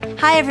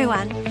Hi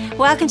everyone,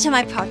 welcome to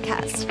my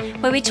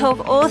podcast where we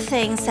talk all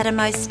things that are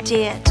most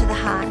dear to the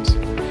heart.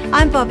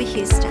 I'm Bobby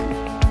Houston,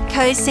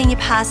 co-senior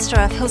pastor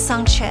of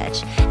Hillsong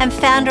Church and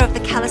founder of the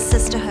Colour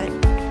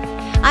Sisterhood.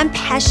 I'm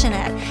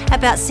passionate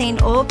about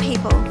seeing all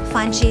people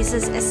find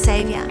Jesus as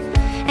Saviour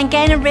and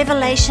gain a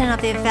revelation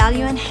of their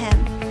value in Him,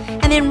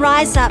 and then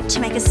rise up to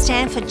make a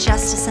stand for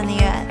justice in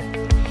the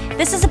earth.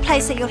 This is a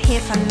place that you'll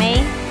hear from me,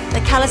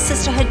 the Colour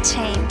Sisterhood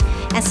team,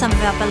 and some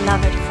of our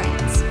beloved friends.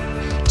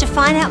 To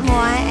find out more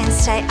and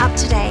stay up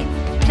to date,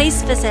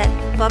 please visit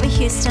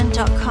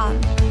bobbyhouston.com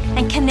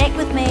and connect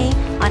with me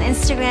on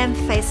Instagram,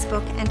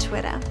 Facebook, and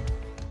Twitter.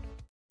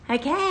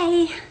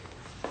 Okay,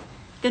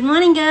 good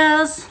morning,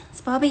 girls.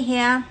 It's Bobby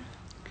here.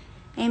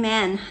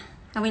 Amen.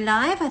 Are we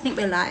live? I think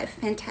we're live.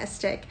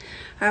 Fantastic.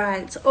 All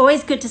right, it's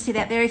always good to see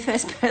that very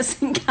first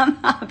person come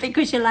up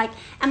because you're like,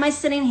 am I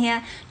sitting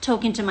here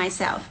talking to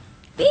myself?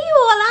 There you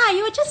all are.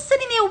 You were just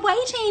sitting there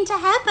waiting to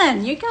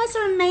happen. You guys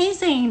are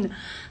amazing.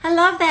 I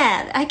love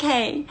that.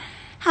 Okay,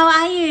 how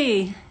are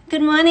you?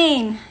 Good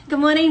morning. Good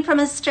morning from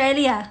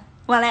Australia.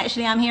 Well,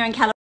 actually, I'm here in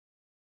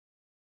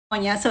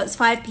California, so it's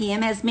 5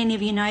 p.m., as many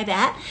of you know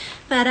that.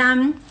 But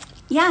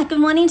yeah, good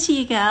morning to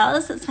you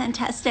girls. It's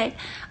fantastic.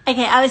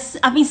 Okay,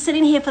 I've been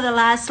sitting here for the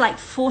last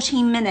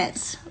 14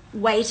 minutes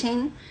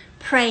waiting,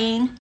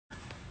 praying,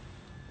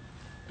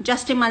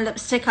 adjusting my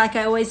lipstick like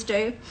I always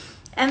do.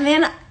 And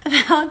then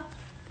about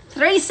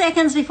 3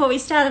 seconds before we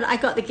started, I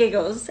got the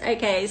giggles.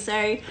 Okay,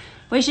 so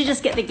we should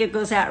just get the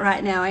giggles out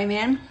right now.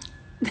 Amen.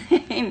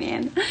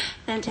 Amen.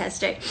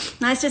 Fantastic.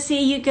 Nice to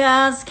see you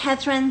girls.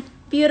 Catherine,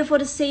 beautiful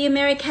to see you.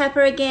 Mary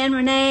Capper again.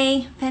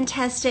 Renee,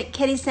 fantastic.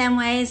 Kitty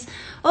Samways,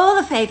 all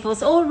the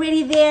faithfuls, all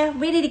ready there,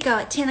 ready to go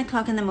at 10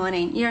 o'clock in the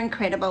morning. You're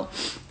incredible.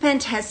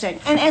 Fantastic.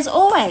 And as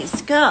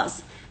always,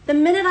 girls, the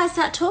minute I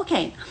start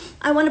talking,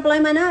 I want to blow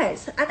my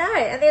nose. I know.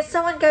 And then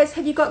someone goes,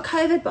 have you got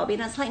COVID, Bobby?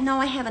 And it's like, no,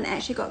 I haven't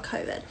actually got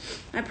COVID.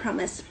 I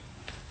promise.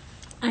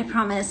 I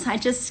promise.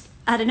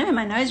 I don't know,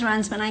 my nose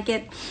runs when I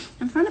get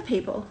in front of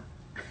people.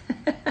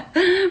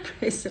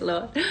 Praise the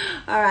Lord.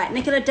 All right,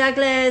 Nicola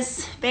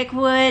Douglas, Beck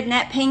Wood,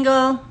 Nat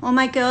Pingle, all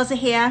my girls are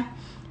here.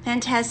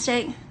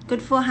 Fantastic.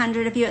 Good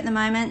 400 of you at the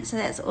moment, so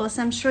that's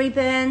awesome. Sheree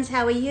Burns,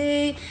 how are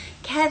you?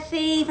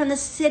 Kathy from the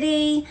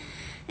city.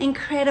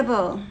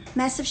 Incredible.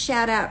 Massive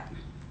shout out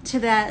to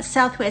the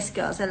Southwest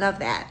girls. I love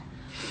that.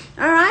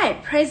 All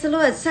right, praise the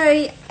Lord.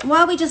 So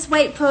while we just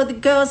wait for the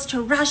girls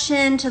to rush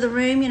into the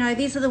room,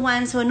 these are the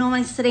ones who are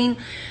normally sitting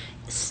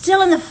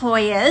still in the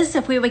foyers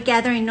if we were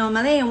gathering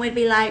normally, and we'd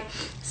be like,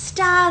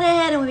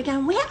 started, and we'd be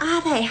going, where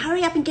are they?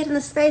 Hurry up and get in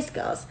the space,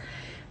 girls.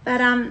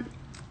 But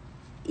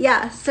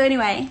yeah, so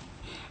anyway,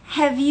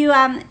 have you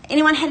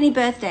anyone had any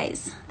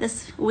birthdays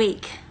this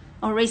week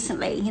or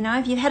recently?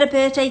 If you've had a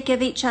birthday,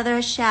 give each other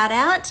a shout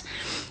out.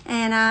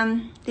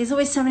 And there's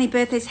always so many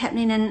birthdays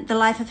happening in the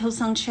life of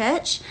Hillsong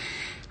Church.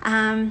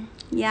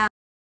 Yeah,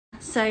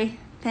 so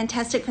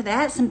fantastic for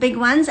that. Some big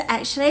ones,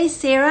 actually.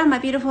 Sarah, my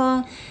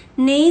beautiful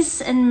niece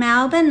in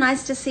Melbourne.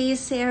 Nice to see you,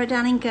 Sarah,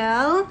 darling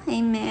girl.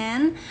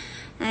 Amen.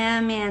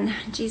 Amen.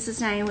 In Jesus'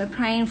 name, we're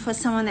praying for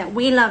someone that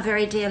we love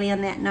very dearly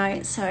on that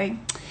note. So,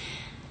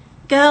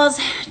 girls,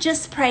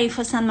 just pray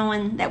for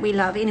someone that we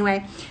love.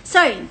 Anyway,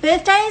 so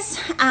birthdays.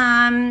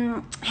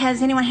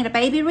 Has anyone had a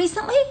baby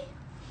recently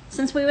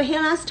since we were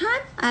here last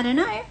time? I don't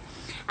know.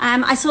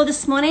 I saw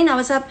this morning, I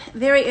was up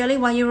very early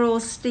while you were all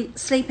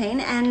sleeping,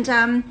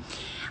 and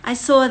I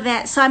saw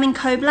that Simon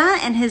Kobler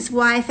and his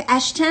wife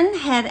Ashton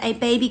had a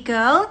baby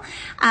girl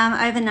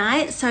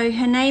overnight. So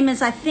her name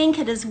is, I think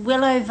it is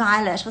Willow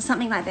Violet or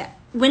something like that.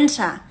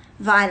 Winter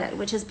Violet,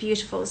 which is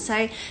beautiful.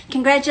 So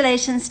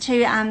congratulations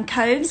to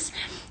Coves,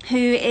 who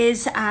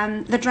is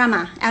the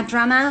drummer, our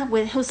drummer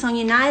with Hillsong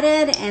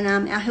United and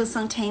our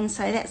Hillsong team.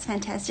 So that's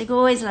fantastic.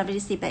 Always lovely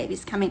to see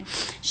babies coming.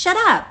 Shut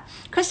up.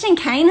 Christine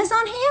Kane is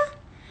on here.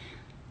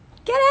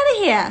 Get out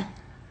of here.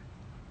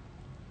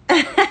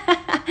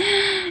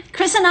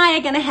 Chris and I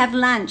are going to have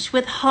lunch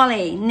with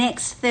Holly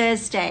next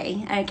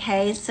Thursday.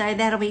 Okay, so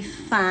that'll be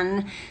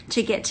fun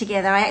to get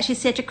together. I actually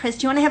said to Chris,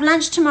 do you want to have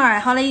lunch tomorrow?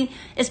 Holly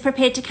is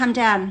prepared to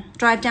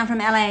drive down from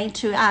LA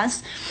to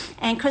us.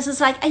 And Chris is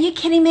like, are you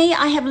kidding me?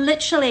 I have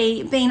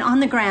literally been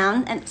on the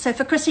ground. And so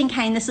for Christine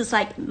Kane, this is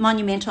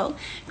monumental.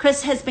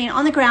 Chris has been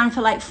on the ground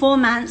for 4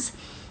 months.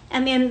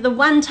 And then the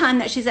one time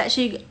that she's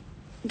actually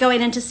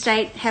going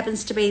interstate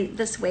happens to be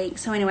this week.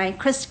 So anyway,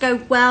 Chris, go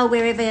well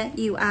wherever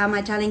you are,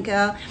 my darling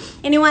girl.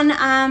 Anyone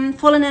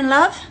fallen in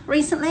love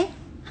recently?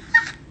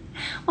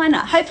 Why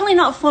not? Hopefully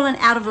not fallen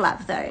out of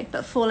love though,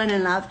 but fallen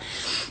in love.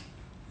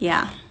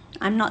 Yeah,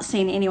 I'm not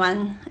seeing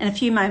anyone. In a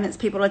few moments,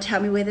 people will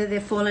tell me whether they're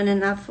fallen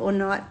in love or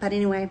not. But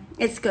anyway,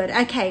 it's good.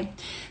 Okay,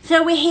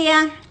 so we're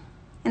here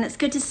and it's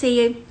good to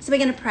see you. So we're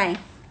going to pray.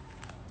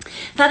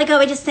 Father God,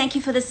 we just thank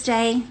you for this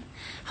day.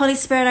 Holy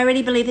Spirit, I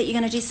really believe that you're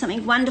going to do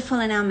something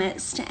wonderful in our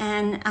midst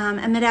and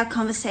amid our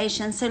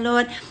conversation. So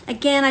Lord,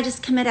 again, I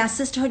just commit our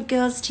sisterhood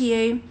girls to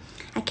you.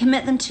 I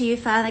commit them to you,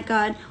 Father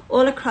God,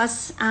 all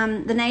across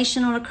the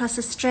nation, all across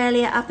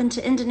Australia, up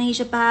into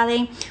Indonesia,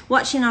 Bali,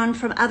 watching on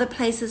from other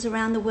places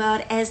around the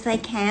world as they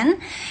can.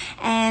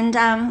 And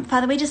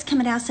Father, we just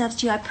commit ourselves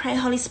to you. I pray,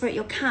 Holy Spirit,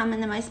 you'll come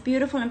in the most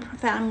beautiful and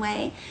profound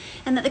way,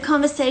 and that the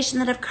conversation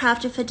that I've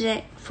crafted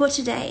for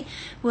today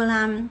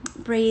will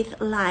breathe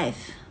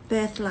life,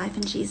 birth life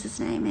in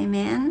Jesus' name.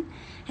 Amen.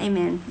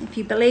 Amen. If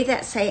you believe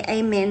that, say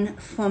amen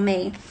for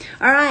me.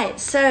 All right,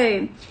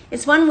 so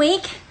it's 1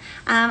 week.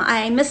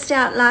 I missed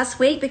out last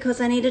week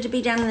because I needed to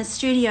be down in the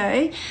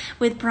studio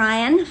with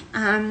Brian,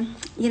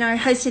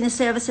 hosting the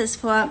services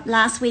for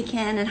last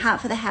weekend and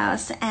Heart for the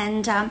House.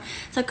 And so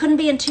I couldn't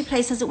be in two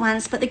places at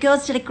once, but the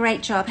girls did a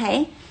great job,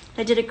 hey?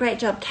 They did a great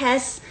job.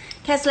 Cass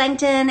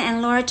Langton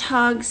and Laura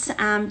Toggs,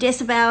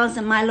 Decibels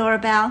and my Laura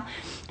Bell.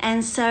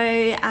 And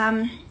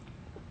so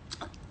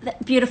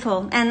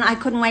beautiful, and I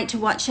couldn't wait to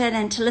watch it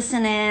and to listen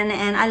in,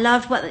 and I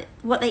loved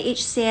what they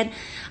each said.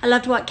 I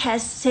loved what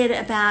Cass said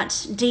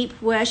about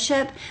deep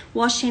worship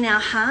washing our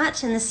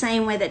heart in the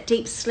same way that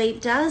deep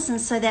sleep does, and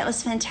so that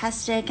was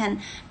fantastic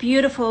and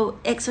beautiful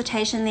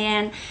exhortation there.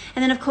 And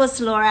then of course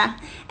Laura,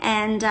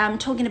 and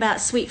talking about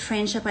sweet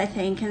friendship, I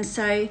think, and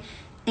so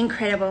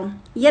incredible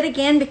yet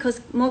again,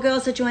 because more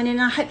girls are joining.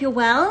 I hope you're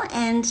well,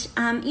 and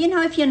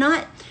if you're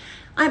not,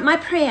 my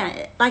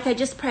prayer, like I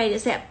just prayed,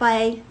 is that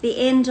by the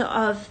end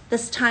of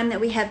this time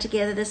that we have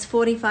together, this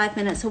 45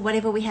 minutes or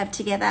whatever we have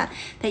together,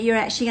 that you're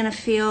actually going to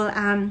feel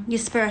your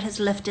spirit has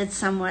lifted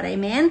somewhat.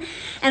 Amen.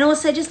 And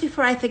also, just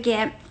before I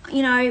forget,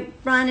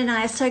 Brian and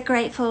I are so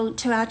grateful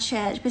to our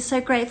church. We're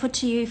so grateful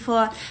to you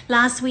for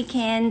last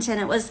weekend,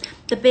 and it was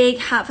the big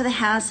Heart for the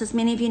House, as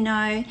many of you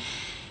know.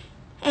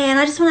 And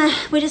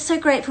we're just so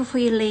grateful for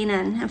you,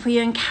 Lenan, and for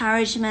your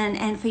encouragement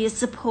and for your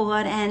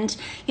support. And,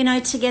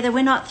 together,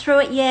 we're not through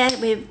it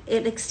yet.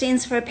 It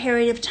extends for a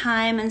period of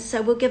time. And so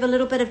we'll give a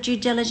little bit of due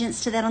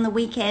diligence to that on the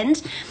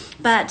weekend,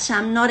 but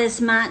not as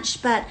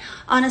much. But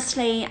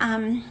honestly,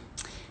 by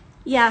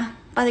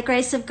the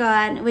grace of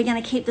God, we're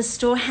going to keep the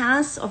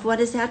storehouse of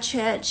what is our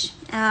church,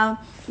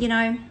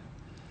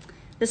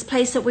 this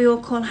place that we all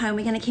call home.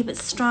 We're going to keep it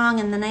strong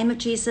in the name of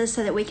Jesus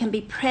so that we can be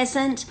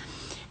present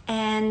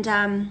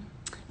and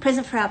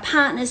present for our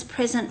partners,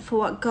 present for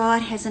what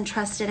God has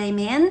entrusted.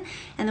 Amen.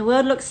 And the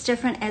world looks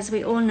different, as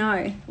we all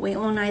know. We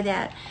all know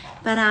that.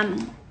 But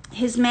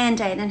his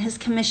mandate and his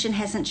commission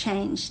hasn't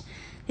changed.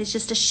 There's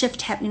just a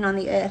shift happening on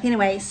the earth.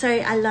 Anyway, so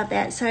I love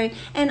that. So,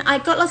 and I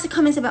got lots of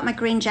comments about my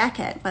green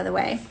jacket, by the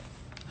way,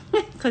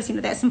 because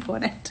that's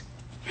important.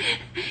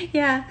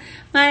 Yeah,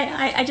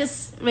 I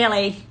just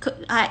really,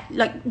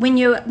 like when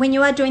you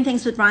are doing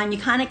things with Brian, you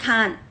kind of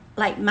can't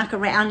like muck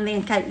around and then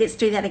okay, let's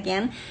do that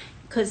again.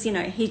 Because,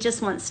 he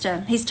just wants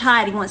to, he's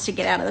tired, he wants to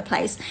get out of the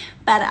place.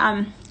 But,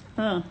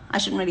 I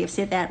shouldn't really have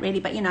said that,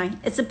 really. But,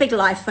 it's a big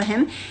life for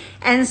him.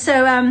 And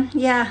so,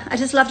 I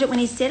just loved it when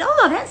he said,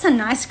 oh, that's a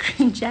nice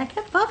green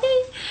jacket, Bobby.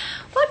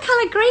 What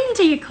colour green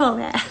do you call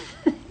that?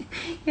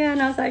 Yeah,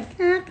 and I was like,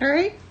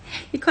 green.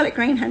 You call it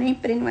green, honey.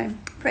 But anyway,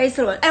 praise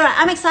the Lord. All right,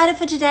 I'm excited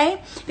for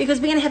today because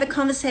we're going to have a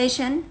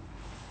conversation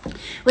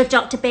with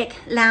Dr. Beck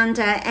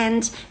Launder,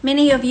 and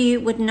many of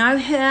you would know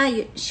her.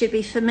 You should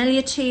be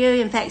familiar to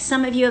you. In fact,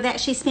 some of you have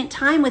actually spent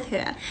time with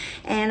her,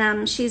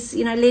 and she's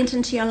lent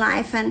into your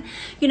life. And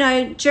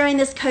during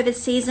this COVID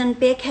season,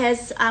 Beck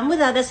has with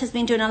others has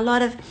been doing a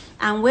lot of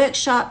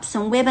workshops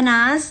and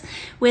webinars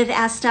with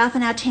our staff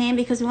and our team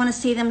because we want to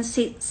see them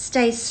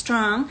stay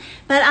strong.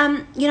 But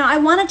I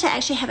wanted to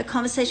actually have a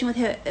conversation with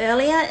her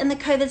earlier in the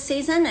COVID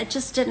season. It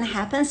just didn't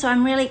happen, so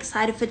I'm really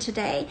excited for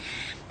today.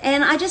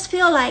 And I just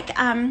feel like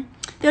there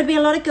would be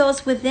a lot of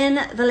girls within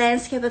the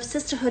landscape of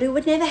sisterhood who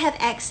would never have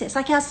access,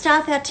 like our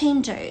staff, our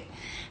team do.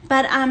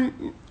 But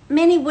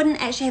many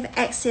wouldn't actually have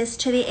access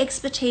to the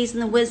expertise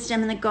and the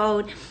wisdom and the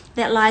gold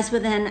that lies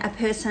within a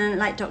person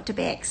like Dr.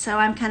 Beck. So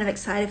I'm kind of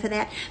excited for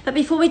that. But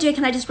before we do,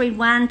 can I just read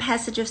one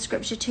passage of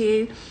scripture to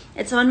you?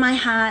 It's on my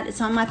heart.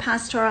 It's on my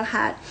pastoral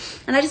heart.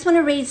 And I just want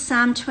to read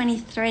Psalm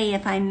 23,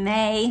 if I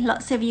may.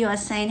 Lots of you are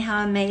saying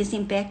how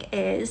amazing Beck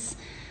is.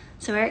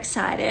 So we're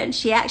excited.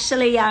 She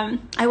actually, I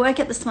woke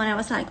up this morning, I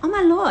was like, oh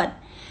my Lord,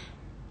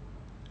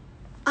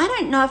 I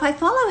don't know if I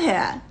follow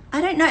her.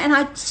 I don't know. And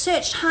I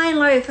searched high and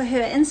low for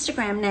her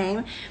Instagram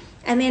name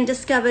and then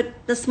discovered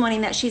this morning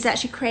that she's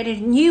actually created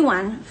a new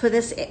one for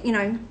this,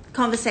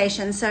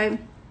 conversation. So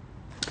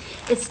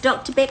it's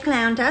Dr. Beck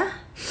Launder,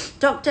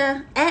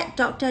 Dr.Beck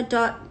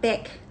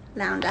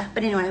Launder.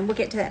 But anyway, we'll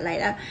get to that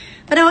later.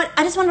 But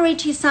I just want to read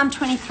to you Psalm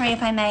 23,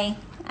 if I may.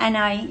 I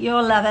know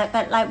you'll love it,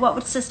 but like, what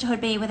would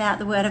sisterhood be without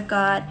the Word of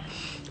God?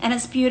 And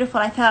it's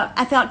beautiful. I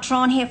felt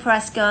drawn here for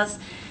us girls.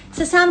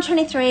 So Psalm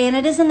 23, and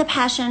it is in the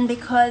Passion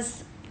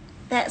because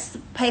that's the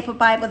paper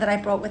Bible that I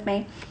brought with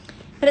me.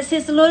 But it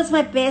says, the Lord is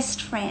my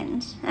best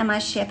friend and my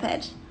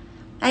shepherd.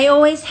 I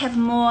always have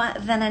more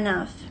than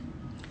enough.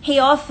 He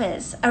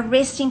offers a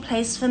resting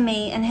place for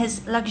me in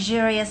his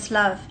luxurious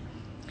love.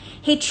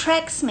 He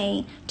tracks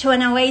me to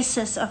an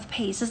oasis of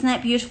peace. Isn't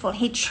that beautiful?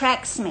 He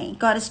tracks me.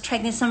 God is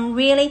tracking. There's some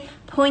really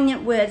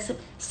Poignant words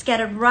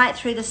scattered right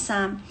through the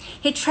psalm.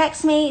 He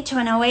tracks me to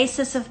an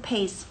oasis of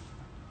peace,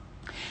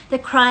 the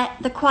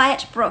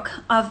quiet brook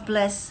of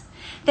bliss.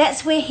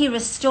 That's where he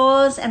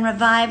restores and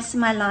revives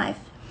my life.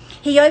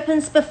 He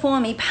opens before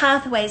me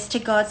pathways to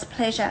God's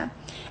pleasure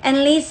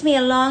and leads me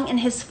along in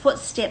his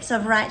footsteps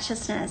of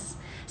righteousness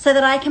so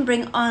that I can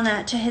bring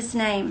honor to his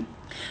name.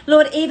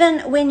 Lord, even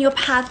when your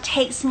path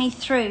takes me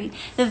through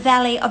the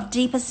valley of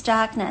deepest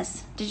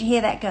darkness, did you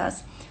hear that,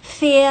 girls?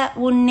 Fear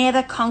will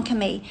never conquer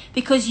me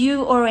because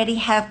you already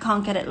have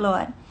conquered it,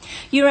 Lord.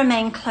 You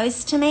remain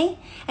close to me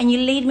and you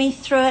lead me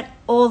through it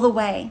all the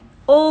way.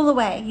 All the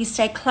way. You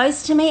stay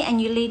close to me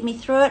and you lead me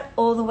through it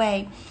all the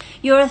way.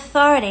 Your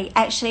authority,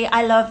 actually,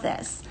 I love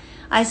this.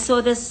 I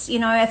saw this,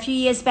 a few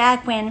years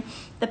back when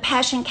the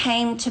Passion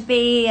came to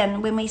be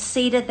and when we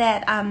seeded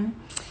that,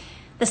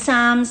 the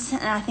Psalms,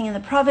 and I think in the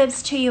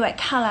Proverbs to you at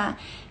colour.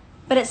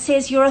 But it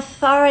says, your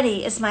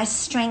authority is my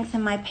strength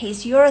and my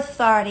peace. Your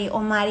authority,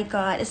 Almighty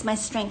God, is my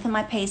strength and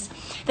my peace.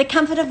 The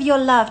comfort of your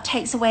love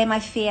takes away my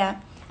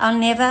fear. I'll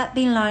never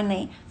be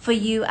lonely, for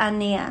you are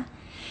near.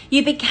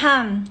 You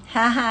become,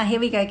 here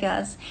we go,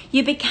 guys.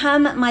 You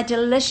become my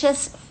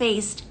delicious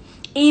feast,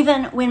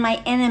 even when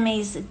my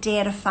enemies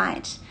dare to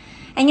fight.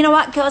 And you know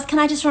what, girls, can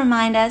I just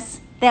remind us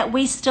that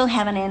we still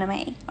have an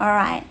enemy, all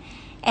right?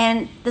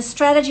 And the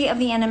strategy of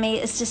the enemy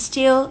is to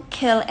steal,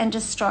 kill, and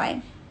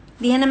destroy.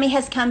 The enemy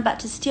has come but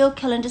to steal,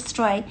 kill, and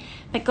destroy.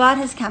 But God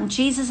has come,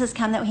 Jesus has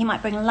come, that he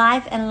might bring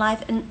life and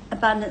life in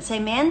abundance,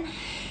 amen?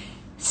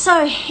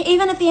 So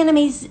even if the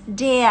enemies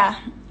dare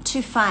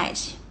to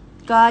fight,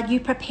 God, you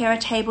prepare a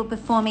table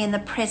before me in the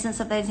presence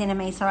of those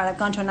enemies. All right, I've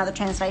gone to another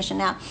translation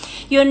now.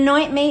 You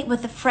anoint me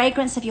with the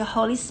fragrance of your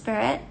Holy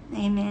Spirit.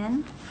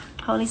 Amen.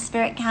 Holy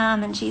Spirit,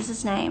 come in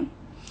Jesus' name.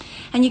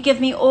 And you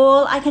give me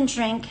all I can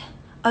drink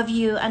of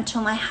you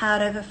until my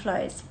heart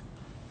overflows.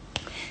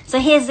 So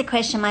here's the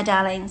question, my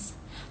darlings.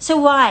 So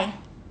why?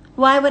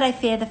 Why would I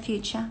fear the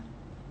future?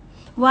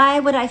 Why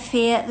would I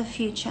fear the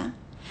future?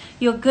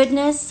 Your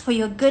goodness, for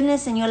your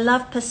goodness and your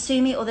love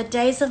pursue me all the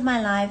days of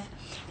my life.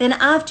 Then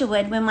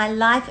afterward, when my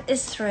life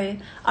is through,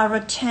 I'll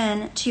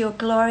return to your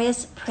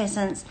glorious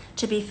presence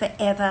to be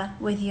forever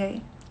with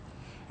you.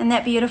 Isn't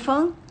that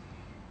beautiful?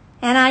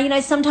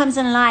 And sometimes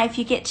in life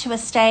you get to a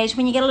stage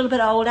when you get a little bit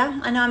older.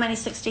 I know I'm only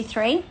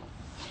 63,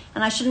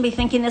 and I shouldn't be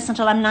thinking this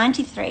until I'm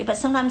 93, but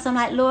sometimes I'm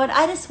like, Lord,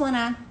 I just want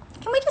to,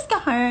 can we just go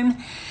home?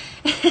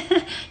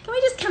 Can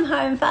we just come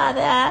home, Father?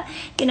 And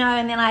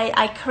then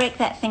I correct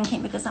that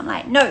thinking because I'm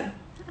like, no,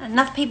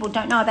 enough people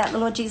don't know about the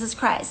Lord Jesus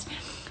Christ.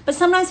 But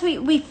sometimes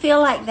we feel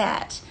like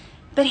that.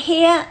 But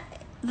here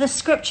the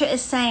scripture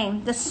is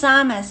saying, the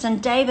psalmist,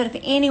 and David,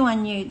 if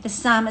anyone knew, the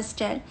psalmist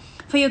did,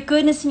 for your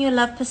goodness and your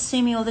love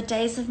pursue me all the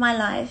days of my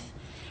life.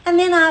 And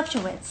then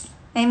afterwards,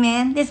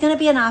 amen, there's going to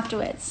be an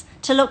afterwards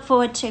to look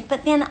forward to.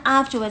 But then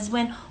afterwards,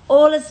 when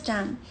all is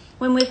done,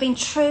 when we've been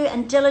true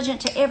and diligent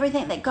to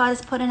everything that God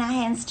has put in our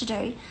hands to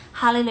do,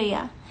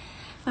 hallelujah,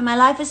 when my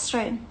life is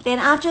through, then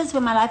afterwards,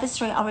 when my life is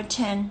through, I'll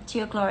return to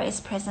your glorious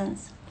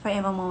presence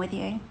forevermore with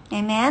you.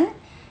 Amen.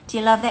 Do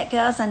you love that,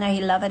 girls? I know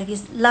you love it. If you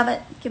love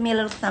it, give me a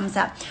little thumbs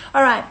up.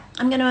 All right,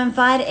 I'm going to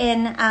invite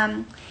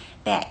in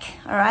Beck.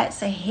 All right,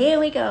 so here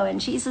we go in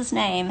Jesus'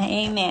 name.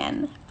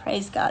 Amen.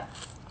 Praise God.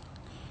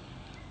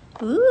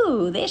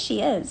 Ooh, there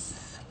she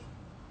is.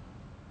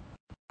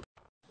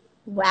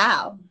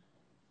 Wow.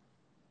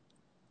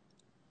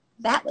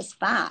 That was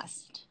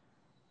fast.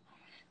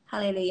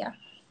 Hallelujah.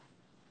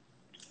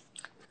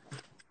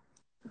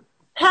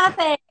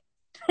 Perfect.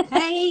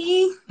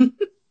 Hey.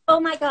 Oh,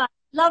 my God.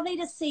 Lovely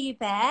to see you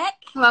back.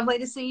 Lovely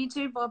to see you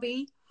too,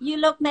 Bobby. You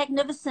look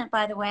magnificent,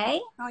 by the way.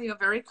 Oh, you're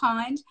very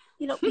kind.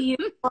 You look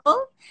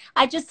beautiful.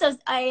 I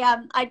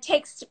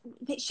text,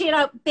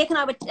 Beck and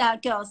I were,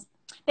 girls,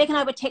 Beck and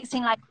I were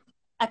texting like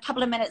a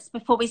couple of minutes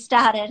before we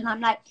started. And I'm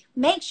like,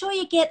 make sure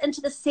you get into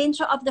the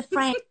center of the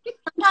frame.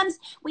 Sometimes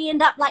we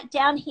end up like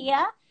down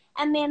here.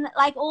 And then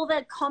like all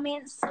the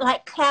comments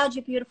like cloud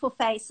your beautiful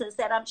faces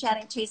that I'm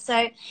chatting to.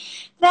 So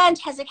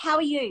fantastic. How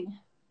are you?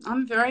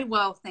 I'm very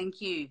well,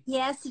 thank you.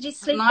 Yes, did you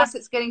sleep? Nice,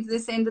 it's getting to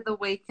this end of the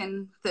week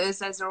and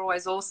Thursdays are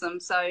always awesome.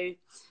 So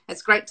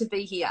it's great to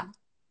be here.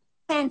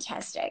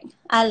 Fantastic.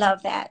 I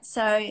love that.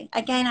 So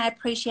again, I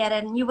appreciate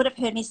it. And you would have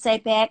heard me say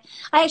back,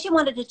 I actually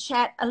wanted to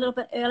chat a little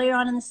bit earlier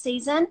on in the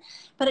season,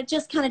 but it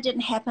just kind of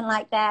didn't happen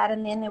like that.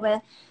 And then there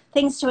were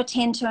things to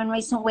attend to in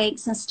recent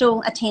weeks and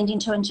still attending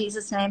to in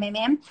Jesus' name,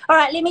 amen. All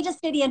right, let me just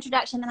do the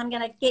introduction, then I'm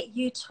going to get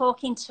you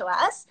talking to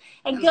us.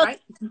 And girls,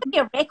 it's going to be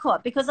a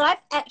record because I've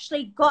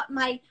actually got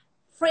my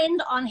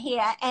friend on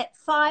here at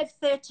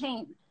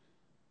 5:13.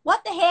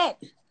 What the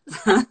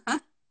heck?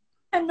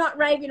 I'm not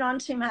raving on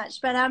too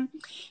much, but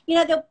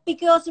there'll be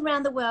girls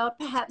around the world,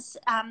 perhaps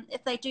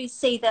if they do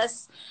see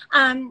this,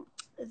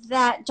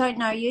 that don't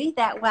know you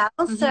that well.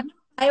 Mm-hmm. So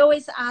I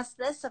always ask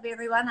this of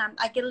everyone.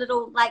 I get a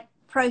little like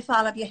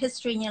profile of your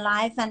history in your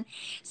life. And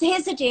so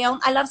here's the deal.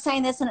 I love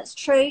saying this and it's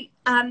true.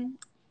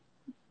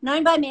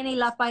 Known by many,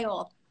 loved by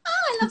all. Oh,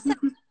 I love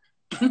saying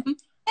that.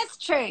 That's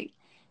true.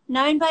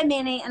 Known by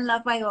many and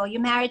loved by all.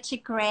 You're married to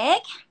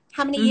Greg.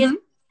 How many years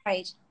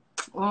married?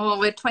 Oh,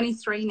 we're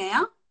 23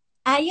 now.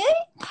 Are you?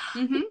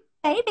 Mm-hmm.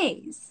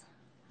 Babies.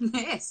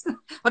 Yes.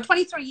 Well,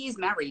 23 years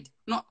married,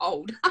 not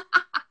old.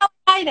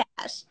 I know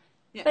that.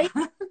 Yeah.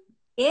 But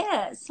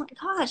yes. Oh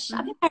my gosh,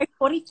 I've been married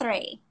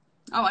 43.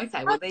 Oh,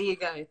 okay. Well, there you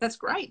go. That's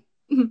great.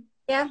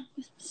 Yeah.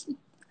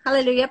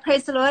 Hallelujah.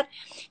 Praise the Lord.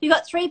 You've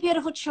got 3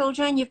 beautiful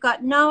children. You've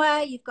got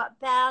Noah, you've got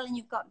Belle, and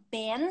you've got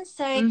Ben.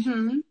 So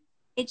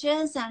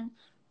ages, and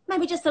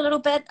maybe just a little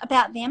bit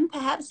about them,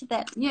 perhaps. If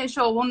that. Yeah,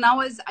 sure. Well,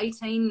 Noah's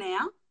 18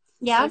 now.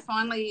 Yeah. So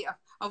finally,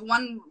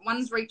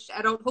 one's reached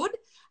adulthood,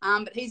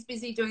 but he's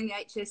busy doing the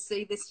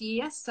HSC this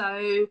year.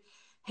 So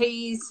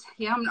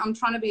I'm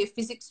trying to be a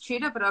physics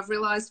tutor, but I've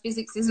realised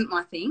physics isn't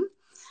my thing.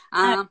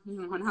 I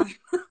know.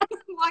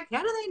 Like,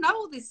 how do they know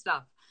all this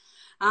stuff?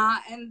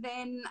 And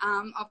then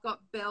I've got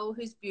Belle,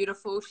 who's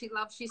beautiful. She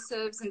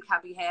serves in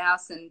Cubby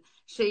House, and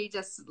she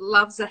just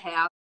loves the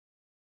house.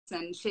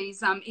 And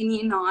she's in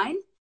year 9.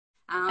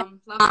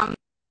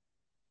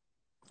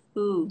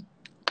 Ooh.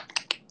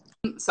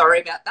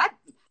 Sorry about that.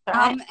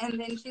 Right. And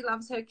then she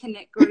loves her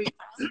Connect group.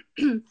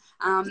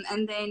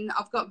 And then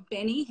I've got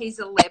Benny. He's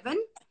 11.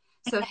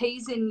 So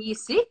he's in year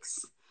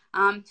 6.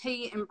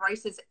 He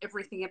embraces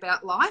everything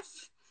about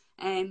life.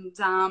 And,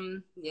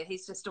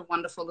 he's just a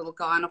wonderful little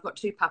guy. And I've got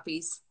 2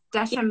 puppies,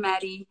 Dash and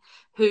Maddie,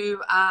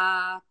 who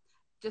are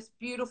just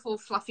beautiful,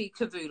 fluffy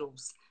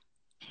cavoodles.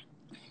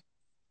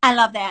 I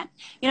love that.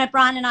 You know,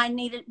 Brian and I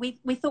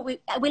we thought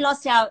we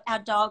lost our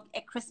dog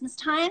at Christmas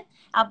time,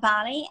 our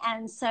Barley.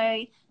 And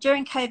so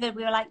during COVID,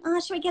 we were like, oh,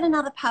 should we get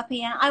another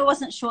puppy? And I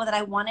wasn't sure that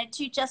I wanted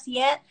to just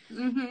yet.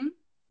 Mm-hmm.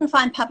 Couldn't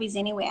find puppies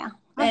anywhere.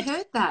 I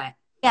heard that.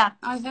 Yeah.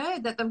 I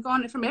heard that they've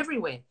gone from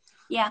everywhere.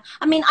 Yeah.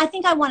 I mean, I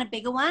think I want a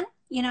bigger one,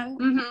 you know.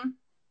 Mm-hmm.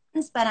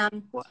 But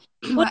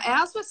well,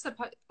 ours was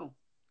supposed. Oh.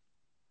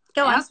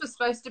 Ours was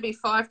supposed to be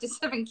 5 to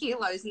 7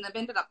 kilos, and they've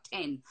ended up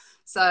 10.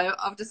 So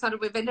I've decided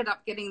we've ended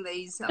up getting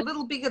these a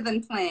little bigger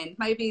than planned.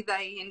 Maybe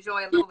they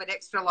enjoy a little bit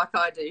extra, like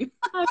I do.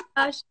 Oh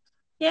gosh,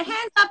 yeah.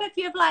 Hands up if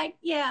you've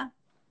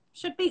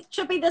should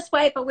be this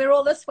way, but we're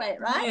all this way,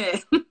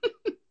 right? Yeah.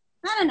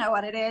 I don't know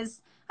what it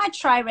is. I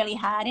try really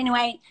hard.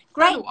 Anyway,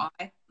 great. So do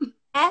I.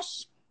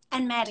 Dash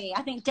and Maddie.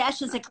 I think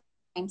Dash is a great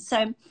name.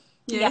 So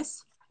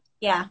yes.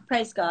 Yeah.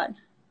 Praise God.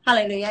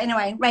 Hallelujah.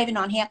 Anyway, raving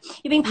on here.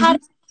 You've been part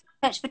of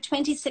church for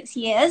 26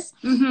 years.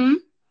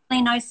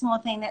 Mm-hmm. No small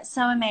thing. That's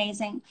so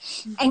amazing.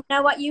 And you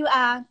know what you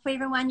are, for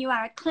everyone, you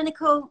are a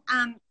clinical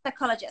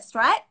psychologist,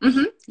 right?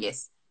 Mm-hmm.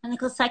 Yes.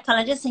 Clinical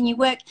psychologist, and you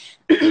work,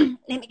 let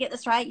me get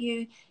this right,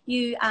 you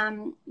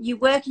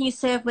work and you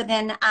serve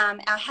within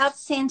our health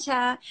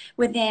centre,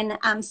 within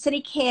City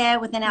Care,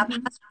 within our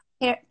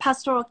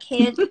pastoral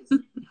care,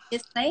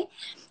 obviously.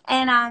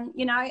 And,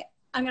 you know,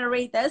 I'm going to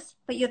read this,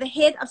 but you're the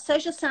head of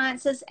social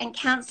sciences and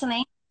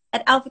counselling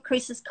at Alpha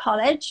Crucis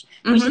College,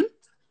 which is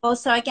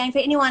also, again, for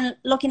anyone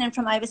looking in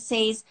from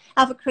overseas,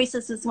 Alpha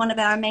Crucis is one of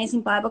our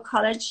amazing Bible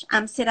college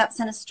setups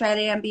in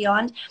Australia and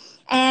beyond.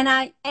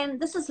 And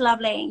this is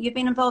lovely. You've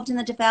been involved in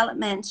the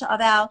development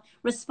of our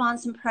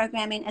response and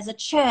programming as a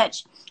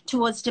church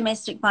towards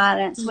domestic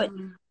violence, which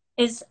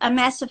is a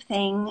massive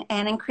thing,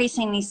 and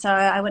increasingly so,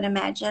 I would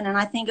imagine. And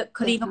I think it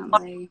could even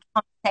be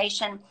a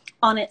conversation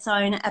on its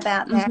own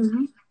about that.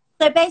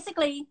 So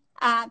basically,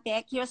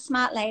 Beck, you're a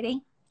smart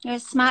lady. You're a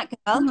smart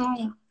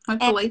girl.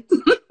 Hopefully.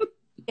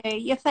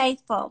 You're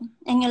faithful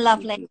and you're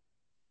lovely.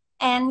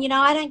 And, you know,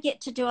 I don't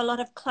get to do a lot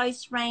of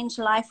close range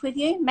life with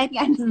you. Maybe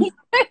I need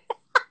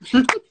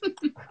to.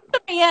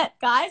 Yeah,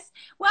 guys.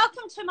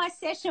 Welcome to my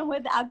session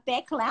with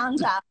Beck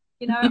Lounder,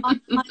 you know,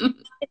 on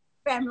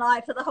Instagram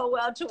Live for the whole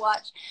world to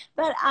watch.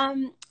 But,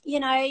 you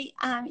know,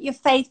 you're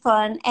faithful,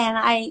 and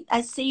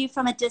I see you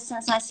from a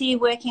distance, and I see you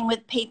working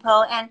with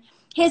people. And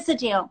here's the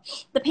deal.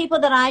 The people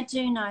that I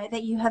do know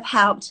that you have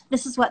helped,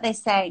 this is what they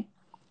say.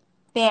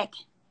 Beck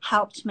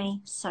helped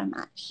me so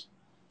much.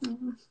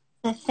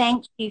 So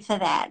thank you for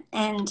that.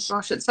 And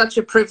gosh, it's such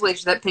a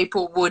privilege that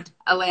people would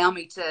allow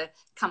me to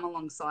come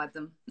alongside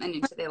them and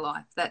into their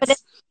life.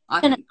 That's,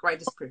 I think,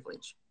 greatest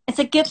privilege. It's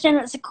a gift and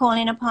it's a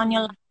calling upon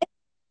your life.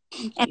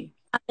 Thank you.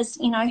 Others,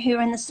 you know, who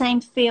are in the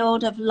same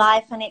field of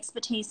life and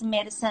expertise in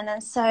medicine.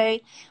 And so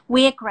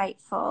we're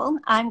grateful.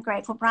 I'm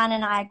grateful. Brian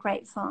and I are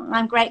grateful.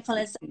 I'm grateful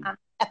as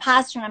a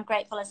pastor, and I'm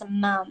grateful as a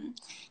mum,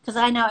 because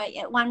I know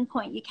at one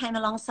point you came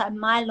alongside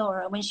my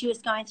Laura when she was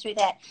going through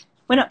that.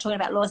 We're not talking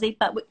about Lawsy,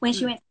 but when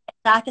she went to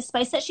that darker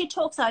space that she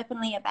talks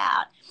openly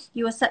about,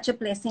 you were such a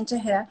blessing to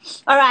her.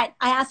 All right,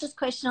 I ask this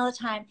question all the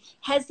time.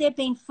 Has there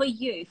been for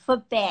you, for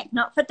Beck,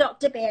 not for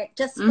Dr. Beck,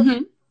 just for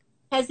you,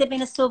 has there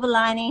been a silver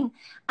lining,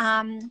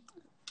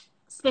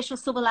 special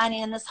silver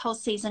lining in this whole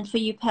season for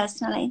you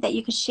personally that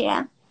you could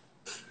share?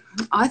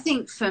 I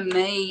think for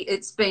me,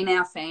 it's been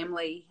our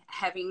family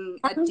having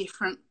a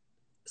different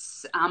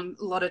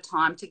lot of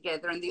time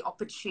together, and the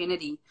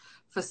opportunity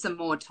for some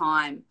more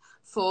time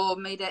for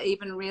me to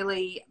even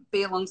really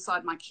be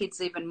alongside my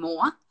kids even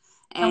more,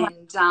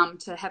 and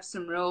to have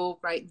some real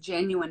great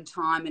genuine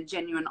time and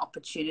genuine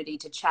opportunity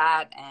to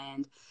chat,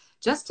 and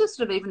just to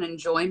sort of even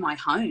enjoy my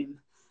home.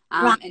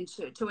 Right. and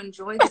to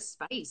enjoy the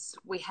space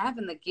we have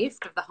and the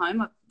gift of the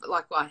home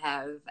like I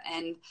have.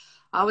 And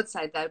I would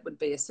say that would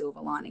be a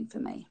silver lining for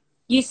me.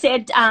 You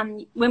said,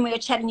 when we were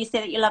chatting, you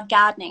said that you love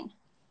gardening.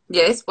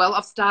 Yes, well,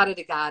 I've started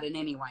a garden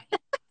anyway.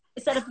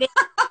 Is that a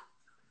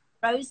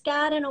rose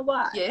garden or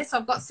what? Yes,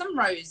 I've got some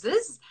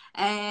roses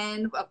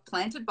and I've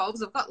planted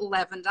bulbs. I've got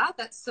lavender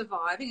that's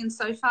surviving, and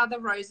so far the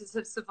roses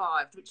have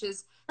survived, which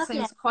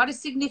seems quite a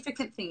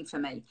significant thing for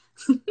me.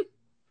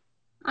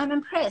 I'm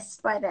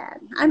impressed by that.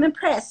 I'm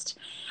impressed.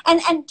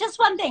 And just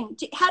one thing,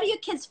 how do your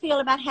kids feel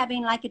about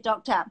having like a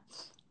doctor,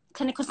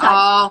 clinical side?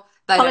 Oh,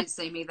 they don't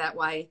see me that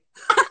way.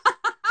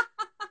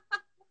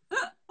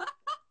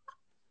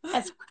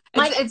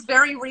 It's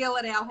very real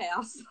at our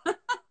house.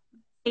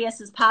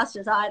 Yes, as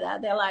pastors either.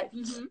 They're like,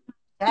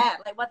 yeah,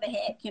 like what the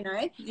heck, you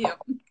know? Yeah.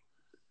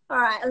 All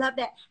right, I love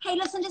that. Hey,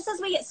 listen, just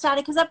as we get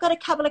started, because I've got a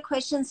couple of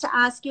questions to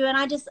ask you, and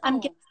I'm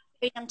getting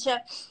freedom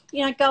to,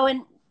 you know, go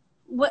in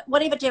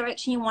whatever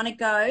direction you want to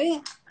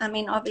go. I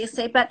mean,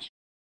 obviously, but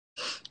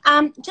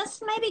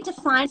just maybe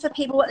define for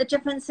people what the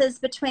difference is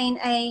between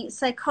a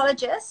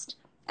psychologist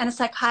and a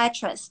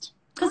psychiatrist.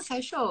 Okay,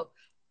 sure.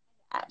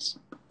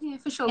 Yeah,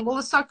 for sure. Well,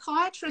 a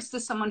psychiatrist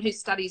is someone who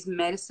studies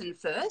medicine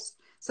first.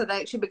 So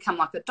they actually become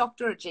like a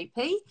doctor, a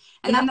GP,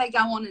 and then they go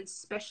on and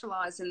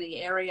specialize in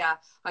the area,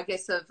 I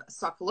guess, of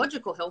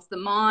psychological health, the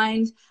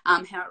mind,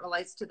 how it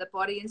relates to the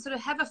body, and sort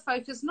of have a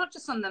focus not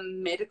just on the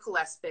medical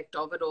aspect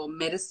of it or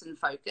medicine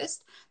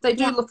focused. They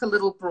do look a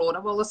little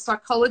broader. Well, a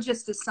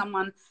psychologist is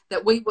someone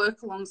that we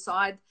work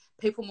alongside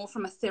people more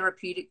from a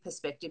therapeutic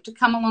perspective, to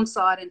come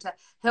alongside and to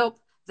help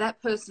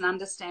that person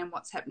understand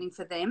what's happening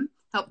for them,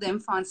 help them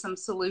find some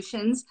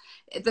solutions.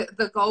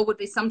 The goal would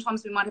be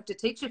sometimes we might have to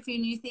teach a few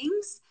new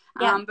things,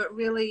 but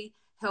really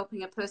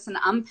helping a person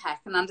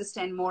unpack and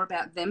understand more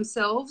about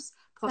themselves,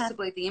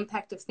 possibly the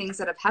impact of things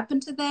that have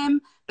happened to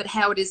them, but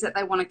how it is that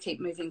they want to keep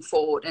moving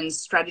forward and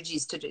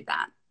strategies to do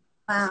that.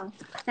 Wow,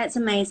 that's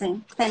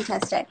amazing.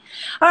 Fantastic.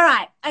 All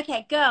right.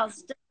 Okay,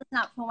 girls, just listen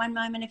up for one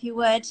moment, if you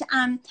would.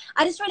 I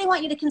just really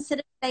want you to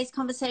consider today's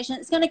conversation.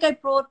 It's going to go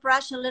broad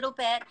brush a little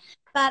bit,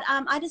 but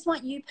I just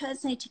want you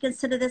personally to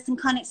consider this in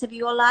context of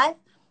your life,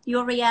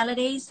 your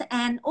realities,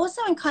 and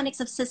also in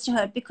context of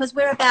sisterhood, because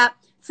we're about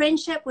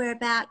friendship, we're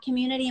about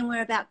community, and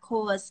we're about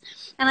cause.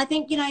 And I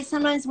think, you know,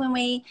 sometimes when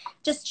we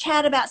just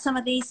chat about some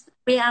of these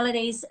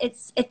realities,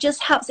 it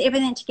just helps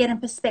everything to get in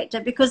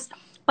perspective, because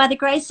by the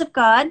grace of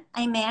God,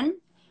 amen,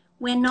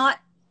 we're not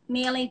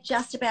merely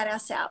just about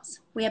ourselves.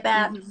 We're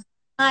about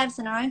lives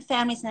and our own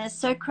families, and it's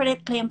so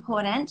critically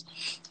important,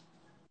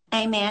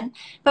 amen.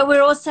 But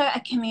we're also a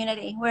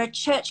community. We're a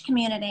church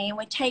community, and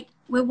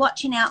we're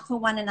watching out for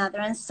one another.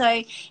 And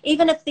so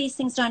even if these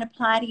things don't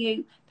apply to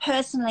you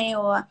personally,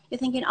 or you're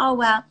thinking, oh,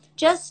 well,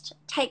 just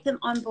take them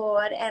on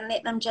board and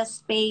let them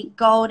just be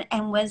gold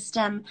and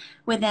wisdom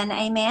within,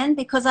 amen.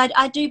 Because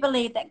I do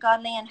believe that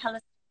godly and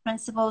holistic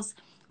principles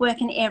work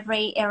in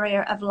every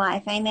area of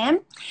life,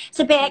 amen.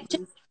 So back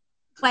to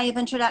way of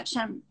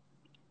introduction.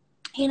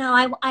 You know,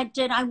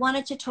 I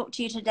wanted to talk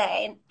to you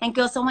today, and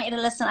girls, I want you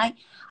to listen.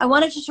 I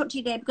wanted to talk to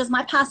you today because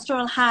my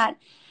pastoral heart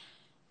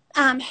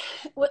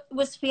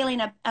was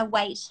feeling a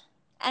weight,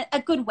 a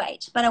good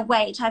weight, but a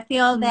weight. I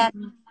feel that,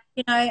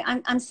 you know,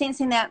 I'm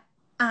sensing that,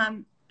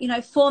 you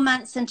know, 4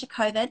 months into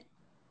COVID,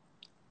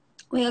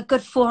 we're a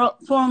good four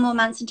more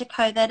months into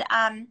COVID.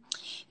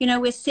 You know,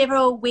 we're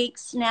several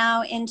weeks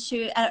now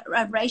into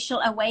a racial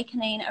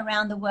awakening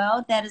around the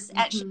world that is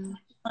actually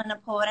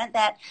important,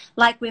 that,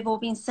 like we've all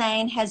been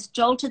saying, has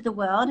jolted the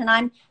world. And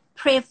I'm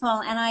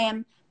prayerful, and I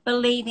am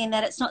believing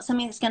that it's not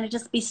something that's going to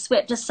just be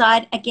swept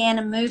aside again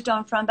and moved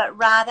on from, but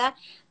rather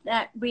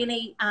that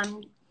really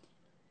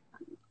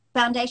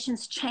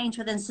foundations change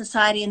within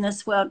society in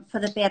this world for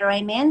the better,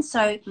 amen.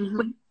 So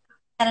we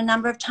had a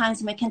number of times,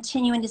 and we're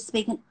continuing to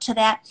speak to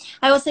that.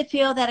 I also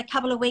feel that a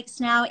couple of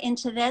weeks now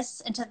into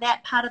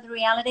that part of the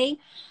reality,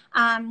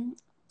 and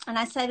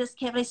I say this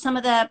carefully, some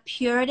of the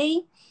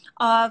purity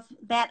of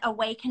that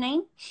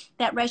awakening,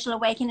 that racial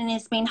awakening,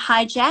 has been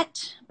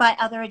hijacked by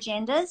other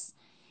agendas,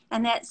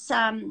 and that's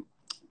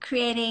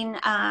creating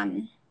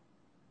a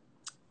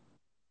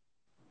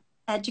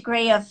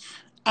degree of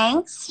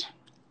angst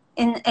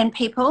in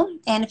people.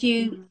 And if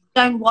you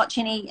don't watch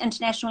any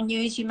international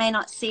news, you may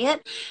not see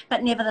it,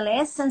 but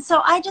nevertheless. And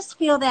so I just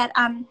feel that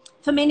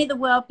for many of the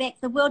world,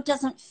 the world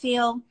doesn't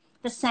feel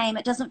the same.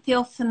 It doesn't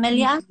feel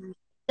familiar. It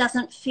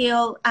doesn't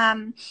feel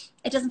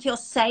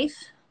safe.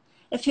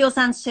 It feels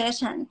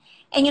uncertain.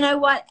 And you know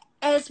what?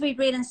 As we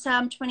read in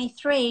Psalm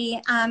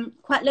 23,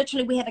 quite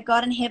literally, we have a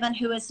God in heaven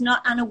who is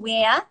not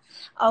unaware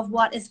of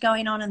what is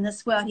going on in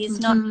this world. He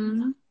is not.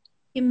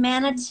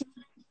 Humanity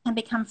can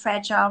become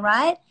fragile,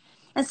 right?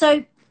 And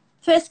so,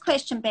 first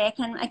question, Beck,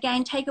 and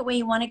again, take it where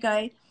you want to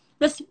go.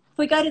 If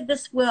we go to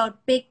this world,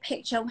 big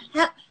picture,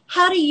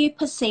 how do you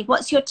perceive?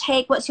 What's your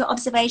take? What's your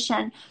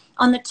observation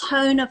on the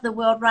tone of the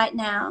world right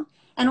now?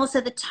 and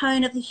also the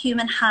tone of the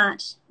human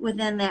heart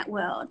within that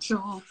world.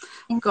 Sure.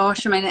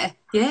 Gosh, I mean,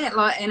 yeah,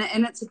 like,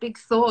 and it's a big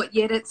thought,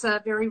 yet it's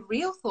a very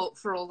real thought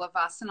for all of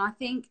us. And I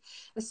think,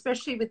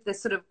 especially with the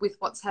sort of, with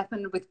what's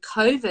happened with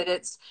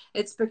COVID,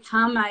 it's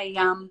become a,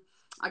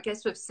 I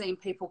guess we've seen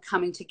people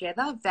coming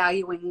together,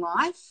 valuing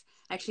life,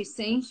 actually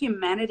seeing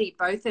humanity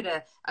both at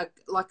a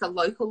like a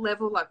local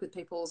level, like with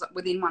people's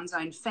within one's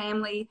own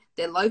family,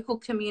 their local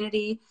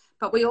community,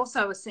 but we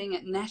also are seeing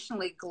it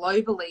nationally,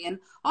 globally. And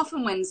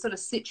often when sort of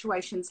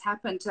situations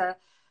happen, to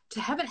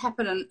have it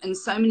happen in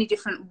so many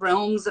different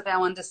realms of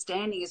our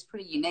understanding is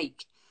pretty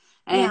unique.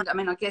 And I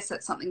mean, I guess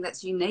that's something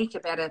that's unique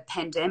about a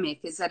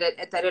pandemic, is that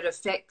it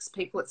affects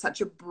people at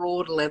such a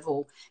broad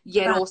level,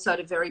 yet also at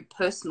a very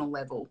personal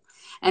level.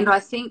 And I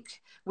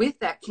think with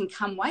that can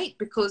come weight,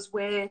 because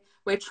we're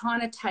trying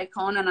to take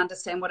on and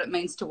understand what it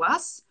means to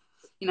us.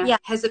 You know,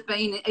 has it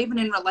been, even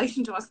in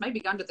relation to us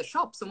maybe going to the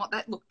shops and what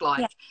that looked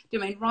like? Do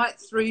you mean right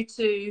through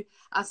to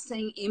us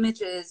seeing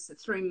images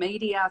through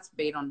media,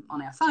 be it on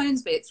our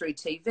phones, be it through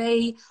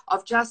TV,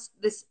 of just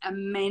this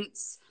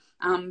immense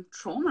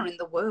trauma in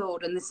the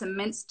world, and this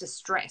immense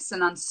distress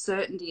and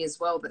uncertainty as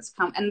well that's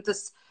come, and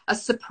this a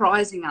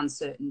surprising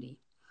uncertainty,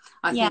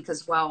 I think,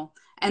 as well.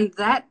 And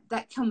that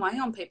can weigh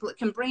on people. It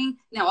can bring,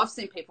 now I've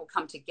seen people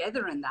come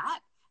together in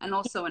that, and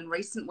also in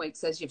recent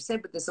weeks, as you've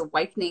said, with this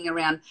awakening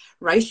around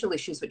racial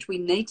issues, which we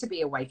need to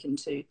be awakened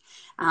to.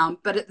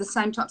 But at the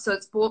same time, so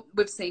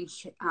we've seen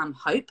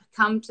hope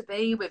come to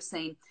be. We've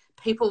seen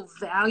people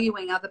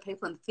valuing other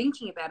people and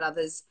thinking about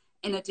others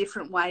in a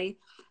different way.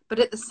 But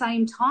at the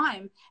same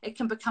time, it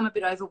can become a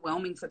bit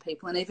overwhelming for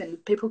people, and even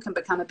people can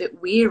become a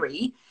bit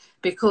weary,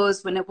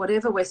 because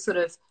whatever we're sort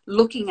of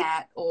looking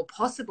at, or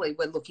possibly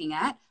we're looking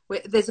at,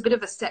 there's a bit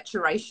of a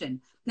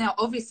saturation. Now,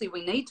 obviously,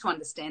 we need to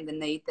understand the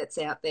need that's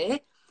out there,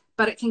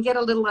 but it can get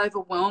a little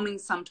overwhelming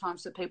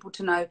sometimes for people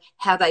to know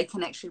how they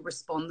can actually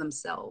respond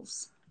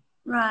themselves.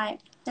 Right.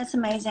 That's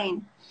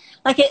amazing.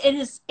 Like it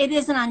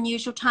is an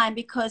unusual time,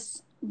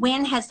 because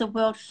when has the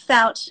world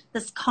felt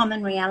this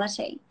common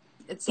reality?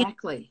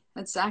 Exactly.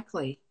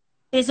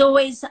 There's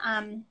always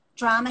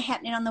drama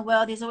happening on the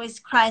world. There's always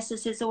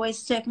crisis. There's always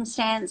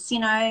circumstance,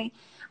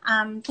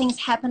 things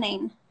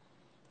happening.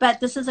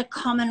 But this is a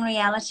common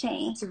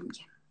reality.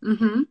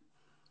 Mm-hmm.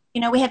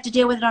 We have to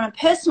deal with it on a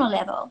personal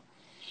level,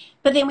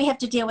 but then we have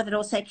to deal with it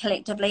also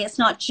collectively. It's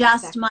not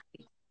just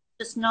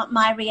not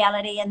my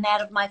reality and that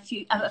of my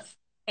few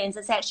friends.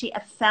 It's actually a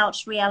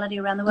felt reality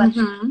around the world.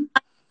 Mm-hmm. I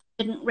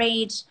didn't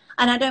read,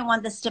 and I don't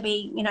want this to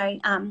be,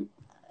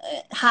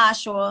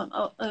 harsh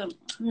or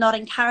not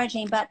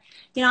encouraging, but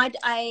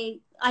I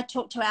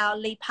talk to our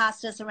lead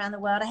pastors around the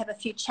world. I have a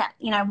few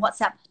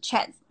WhatsApp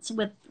chats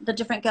with the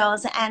different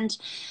girls, and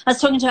I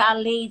was talking to our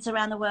leads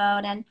around the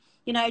world, and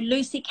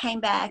Lucy came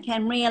back,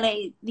 and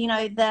really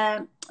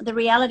the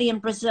reality in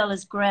Brazil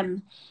is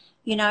grim.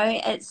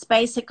 It's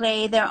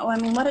basically there. I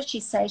mean, what did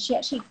she say? She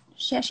actually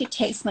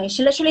texted me.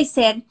 She literally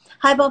said,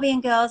 "Hi Bobby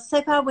and girls,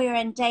 so far we're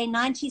in day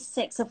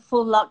 96 of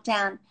full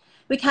lockdown.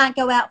 We can't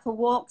go out for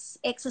walks,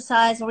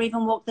 exercise, or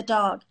even walk the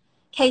dog.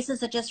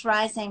 Cases are just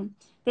rising.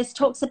 There's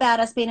talks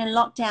about us being in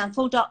lockdown,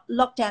 full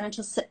lockdown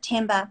until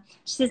September."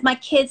 She says, "My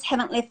kids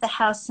haven't left the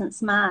house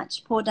since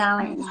March, poor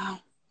darlings." Oh, wow.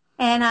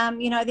 And,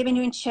 they've been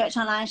doing church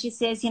online. She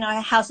says,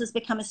 her house has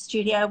become a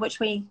studio, which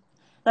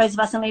those of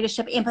us in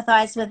leadership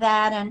empathize with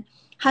that. And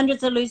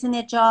hundreds are losing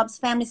their jobs.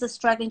 Families are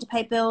struggling to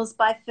pay bills,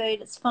 buy food.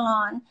 It's full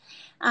on.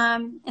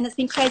 And it's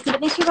been crazy. But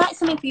then she writes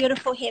something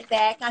beautiful here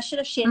back. I should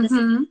have shared this.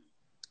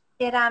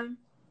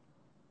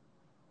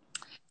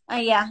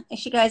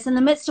 She goes, "In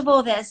the midst of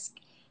all this,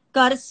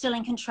 God is still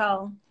in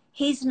control.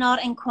 He's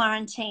not in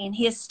quarantine.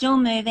 He is still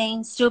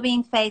moving, still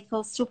being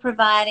faithful, still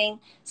providing,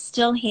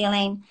 still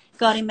healing.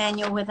 God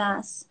Emmanuel with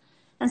us."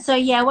 And so,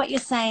 what you're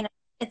saying,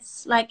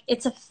 it's like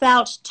it's a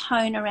felt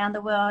tone around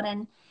the world,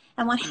 and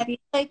what have you.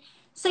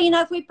 So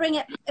if we bring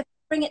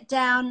it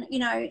down,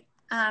 I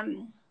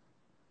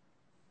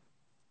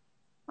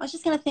was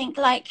just going to think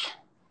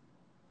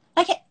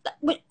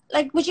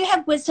would you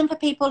have wisdom for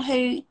people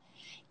who,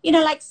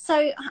 no.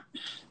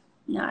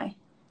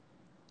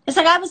 It's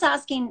like I was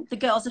asking the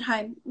girls at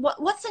home,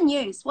 what's the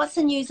news? What's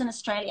the news in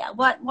Australia?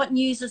 What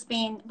news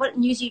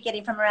are you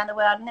getting from around the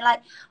world? And they're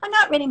like, "Oh,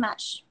 not really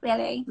much,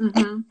 really."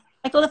 Mm-hmm.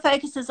 Like all the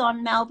focus is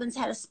on Melbourne's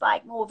had a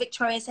spike, or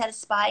Victoria's had a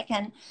spike,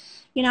 and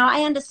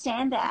I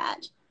understand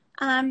that.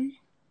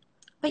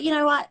 But you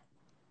know what?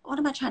 What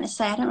am I trying to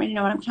say? I don't really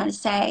know what I'm trying to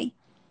say.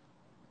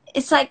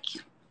 It's like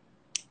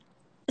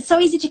it's so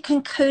easy to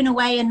cocoon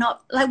away and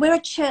not, like, we're a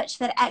church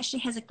that actually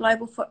has a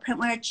global footprint.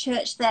 We're a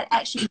church that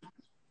actually,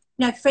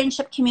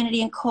 friendship,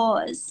 community, and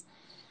cause.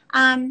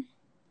 Have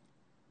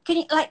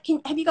you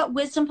got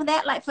wisdom for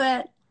that?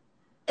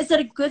 Is it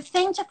a good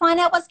thing to find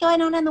out what's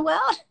going on in the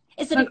world?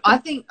 I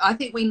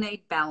think we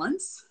need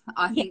balance.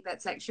 I think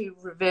that's actually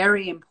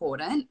very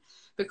important,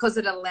 because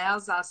it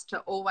allows us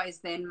to always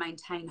then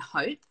maintain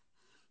hope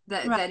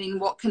that in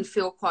what we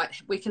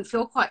can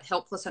feel quite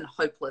helpless and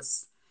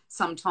hopeless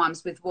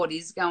sometimes with what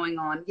is going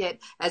on. Yet,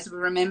 as we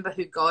remember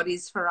who God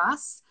is for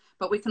us,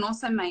 but we can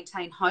also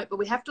maintain hope. But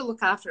we have to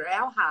look after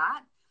our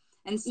heart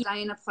and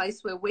stay in a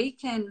place where we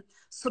can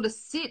sort of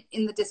sit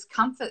in the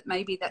discomfort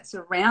maybe that's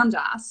around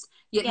us,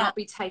 yet not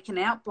be taken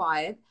out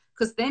by it,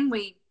 because then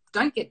we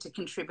don't get to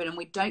contribute and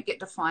we don't get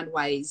to find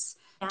ways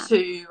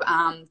to,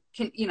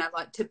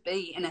 to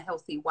be in a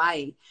healthy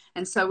way.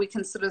 And so we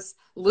can sort of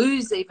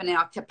lose even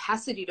our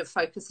capacity to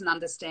focus and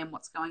understand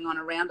what's going on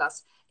around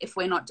us if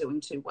we're not doing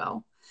too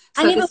well.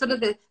 So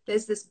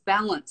there's this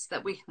balance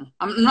that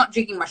I'm not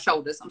jigging my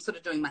shoulders, I'm sort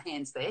of doing my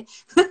hands there.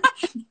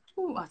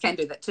 Ooh, I can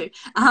do that too.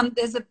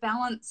 There's a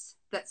balance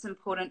that's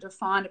important to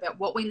find about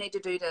what we need to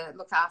do to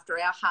look after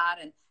our heart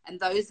and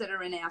those that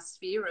are in our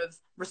sphere of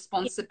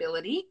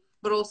responsibility,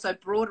 but also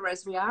broader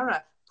as we are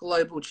a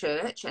global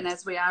church and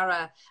as we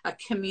are a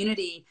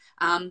community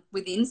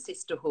within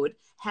sisterhood.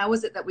 How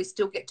is it that we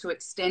still get to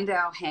extend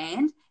our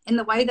hand in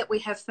the way that we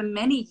have for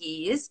many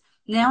years,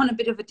 now in a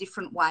bit of a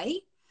different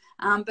way,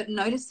 but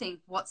noticing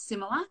what's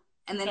similar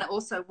and then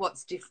also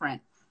what's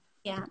different.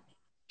 Yeah.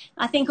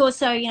 I think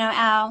also,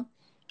 our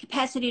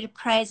capacity to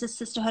pray as a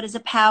sisterhood is a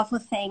powerful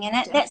thing. And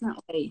that's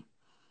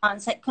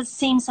because it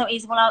seems so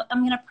easy. Well, I'm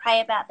going to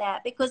pray about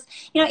that because,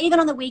 even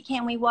on the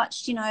weekend we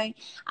watched, we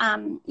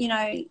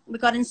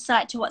got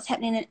insight to what's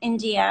happening in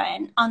India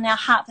and on our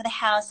Heart for the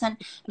House. And,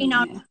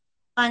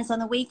 on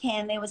the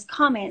weekend there was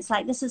comments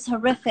like, this is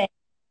horrific,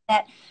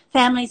 that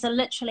families are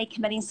literally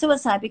committing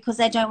suicide because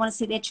they don't want to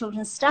see their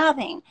children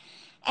starving.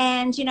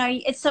 And,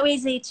 it's so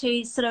easy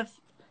to sort of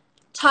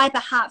type a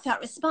heartfelt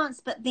response,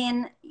 but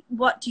then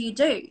what do you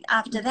do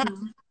after that?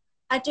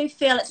 I do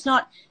feel it's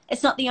not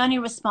the only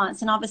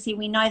response, and obviously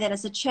we know that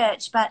as a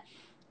church, but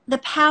the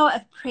power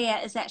of prayer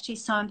is actually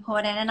so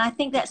important, and I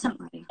think that's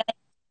something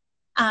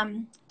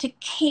to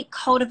keep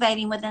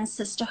cultivating within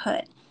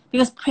sisterhood,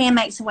 because prayer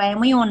makes a way,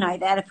 and we all know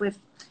that if we've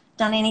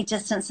done any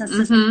distance in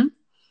sisterhood.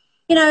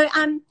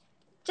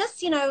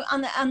 Just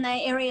on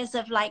the areas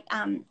of like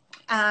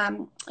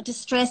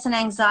distress and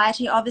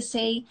anxiety,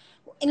 obviously.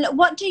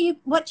 What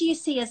do you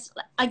see as,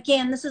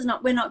 again,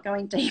 we're not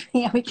going deep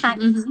here, we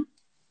can't,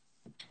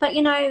 but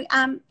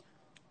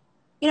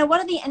what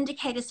are the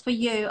indicators for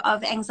you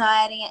of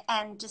anxiety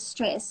and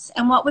distress,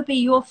 and what would be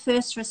your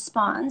first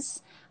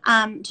response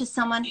to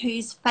someone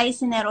who's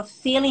facing that or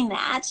feeling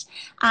that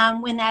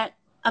when they're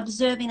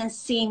observing and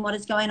seeing what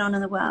is going on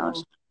in the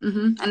world?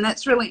 And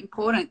that's really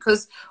important,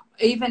 because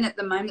even at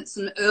the moment,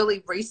 some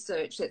early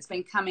research that's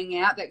been coming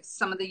out that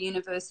some of the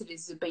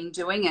universities have been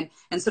doing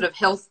and sort of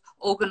health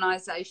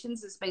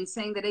organisations has been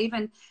seeing that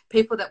even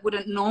people that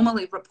wouldn't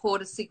normally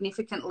report a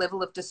significant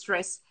level of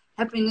distress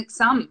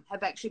some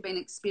have actually been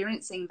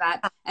experiencing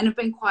that and have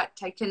been quite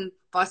taken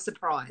by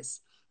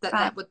surprise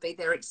that would be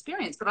their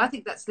experience. But I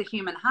think that's the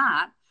human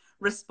heart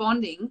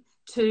responding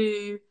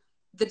to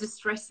the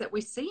distress that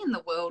we see in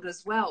the world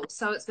as well.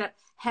 So it's that,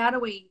 how do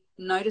we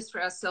notice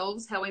for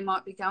ourselves how we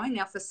might be going?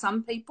 Now, for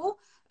some people,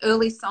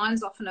 early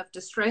signs often of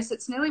distress,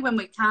 it's nearly when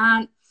we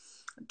can't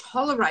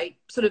tolerate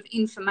sort of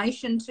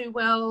information too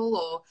well,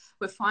 or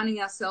we're finding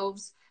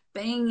ourselves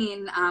being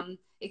in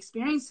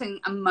experiencing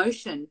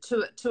emotion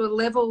to a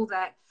level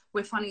that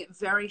we're finding it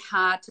very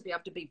hard to be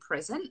able to be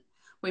present.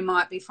 We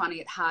might be finding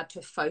it hard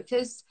to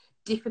focus,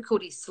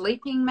 difficulty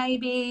sleeping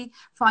maybe,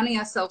 finding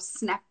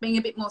ourselves being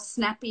a bit more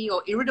snappy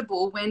or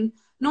irritable when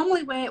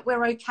normally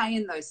we're okay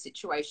in those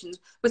situations.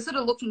 We're sort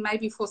of looking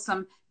maybe for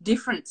some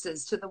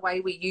differences to the way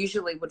we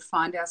usually would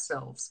find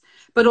ourselves.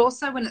 But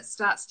also when it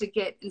starts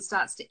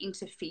to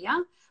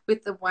interfere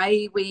with the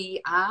way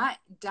we are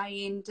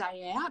day in,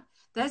 day out,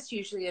 that's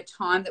usually a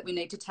time that we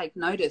need to take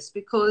notice,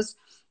 because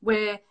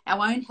where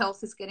our own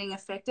health is getting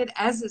affected,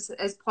 as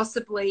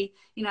possibly,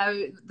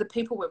 the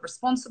people we're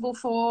responsible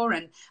for,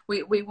 and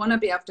we want to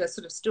be able to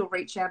sort of still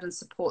reach out and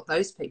support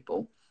those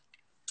people.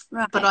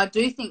 Right. But I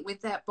do think with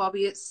that,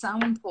 Bobby, it's so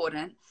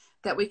important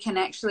that we can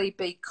actually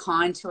be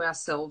kind to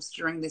ourselves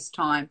during this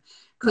time,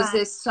 because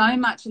there's so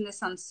much in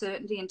this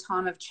uncertainty and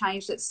time of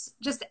change that's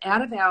just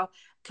out of our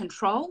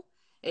control.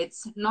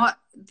 It's not,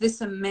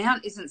 this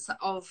amount isn't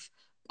of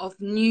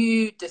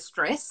new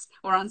distress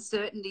or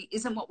uncertainty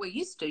isn't what we're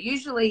used to.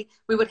 Usually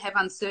we would have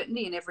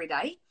uncertainty in every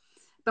day,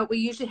 but we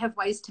usually have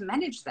ways to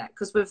manage that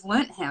because we've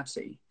learnt how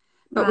to.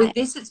 But with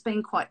this, it's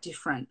been quite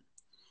different.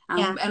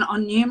 And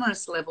on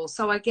numerous levels.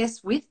 So I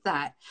guess with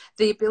that,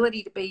 the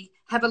ability to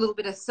have a little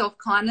bit of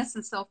self-kindness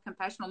and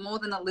self-compassion, or more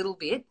than a little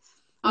bit,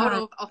 I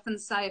would often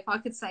say, if I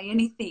could say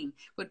anything,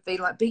 would be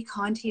like, be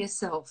kind to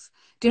yourself.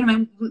 Do you know what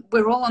I mean?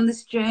 We're all on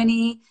this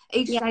journey.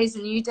 Each day is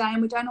a new day,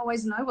 and we don't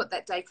always know what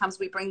that day comes.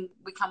 We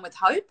come with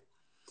hope.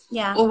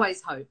 Yeah.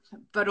 Always hope,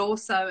 but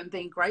also and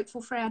being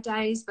grateful for our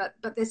days. But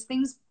there's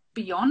things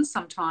beyond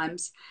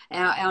sometimes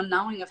our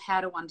knowing of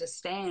how to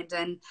understand.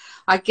 And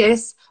I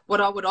guess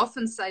what I would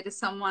often say to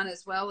someone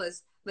as well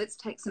is, let's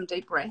take some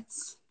deep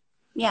breaths.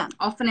 Yeah.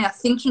 Often our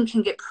thinking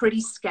can get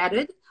pretty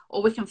scattered,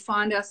 or we can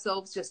find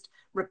ourselves just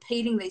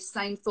repeating these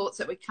same thoughts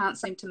that we can't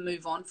seem to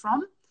move on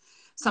from.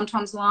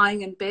 Sometimes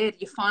lying in bed,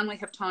 you finally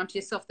have time to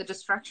yourself. The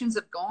distractions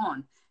have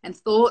gone and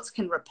thoughts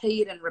can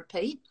repeat and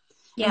repeat.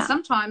 And Yeah.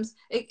 sometimes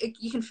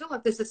you can feel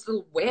like there's this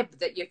little web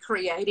that you're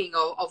creating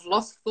of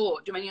lost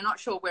thought. I mean, you're not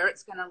sure where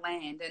it's going to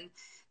land. And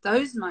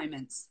those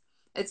moments,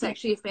 it's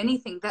actually, if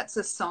anything, that's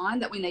a sign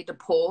that we need to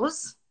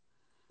pause.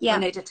 Yeah.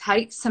 We need to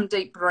take some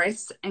deep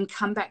breaths and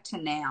come back to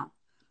now.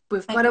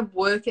 We've got to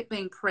work at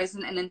being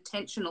present and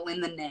intentional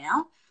in the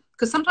now,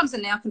 because sometimes the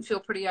now can feel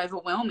pretty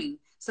overwhelming.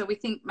 So we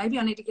think maybe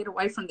I need to get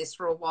away from this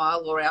for a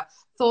while, or our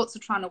thoughts are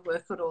trying to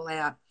work it all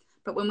out.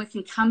 But when we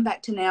can come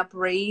back to now,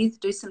 breathe,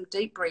 do some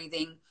deep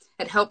breathing,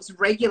 it helps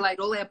regulate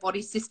all our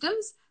body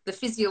systems, the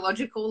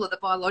physiological or the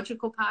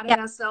biological part of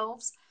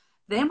ourselves.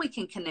 Then we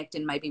can connect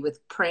in maybe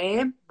with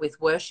prayer, with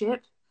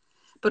worship,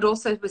 but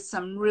also with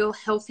some real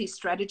healthy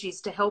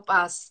strategies to help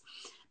us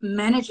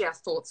manage our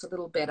thoughts a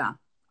little better,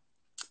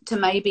 to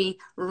maybe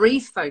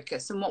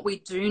refocus on what we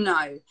do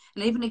know,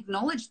 and even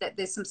acknowledge that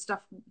there's some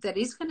stuff that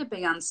is going to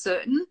be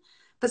uncertain,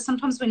 but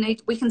sometimes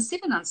we can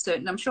sit in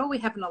uncertain. I'm sure we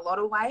have in a lot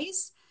of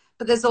ways,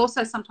 but there's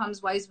also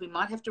sometimes ways we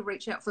might have to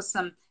reach out for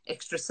some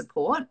extra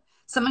support.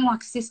 Something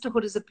like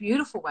sisterhood is a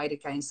beautiful way to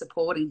gain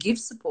support and give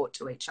support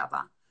to each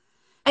other.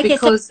 Okay,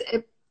 because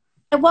so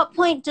at what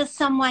point does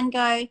someone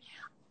go,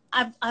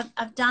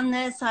 I've done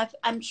this,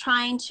 I'm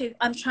trying to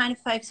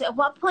focus. At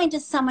what point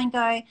does someone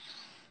go,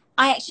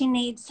 I actually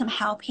need some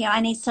help here,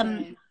 I need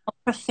some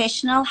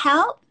professional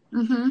help?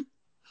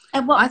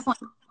 At what point?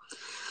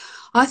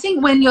 I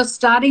think when you're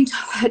starting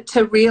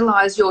to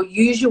realize your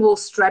usual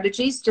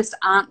strategies just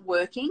aren't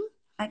working,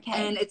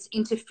 and it's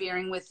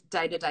interfering with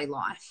day-to-day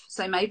life.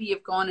 So maybe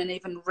you've gone and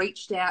even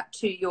reached out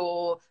to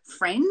your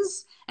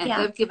friends, and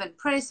they've given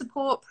prayer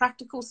support,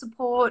 practical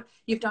support.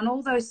 You've done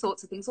all those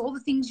sorts of things, all the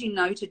things you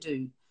know to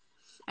do.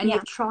 And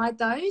you've tried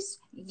those,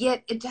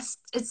 yet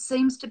it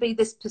seems to be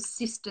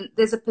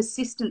there's a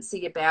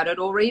persistency about it.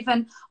 Or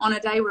even on a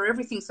day where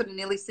everything sort of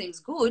nearly seems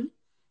good,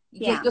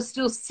 yet you're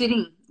still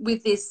sitting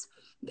with this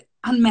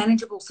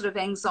unmanageable sort of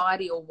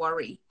anxiety or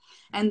worry.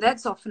 And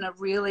that's often a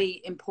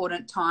really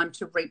important time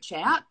to reach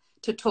out,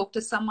 to talk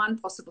to someone,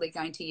 possibly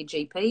going to your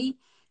GP,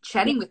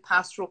 chatting with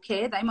pastoral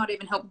care. They might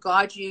even help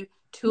guide you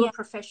to a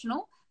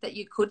professional that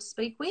you could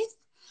speak with,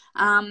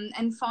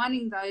 and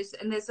finding those.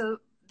 And there's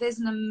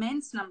an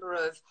immense number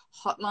of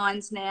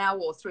hotlines now,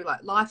 or through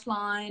like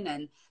Lifeline,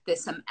 and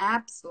there's some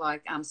apps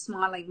like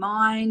Smiling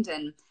Mind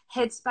and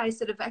Headspace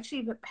that have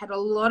actually had a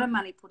lot of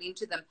money put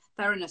into them.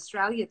 They're in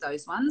Australia,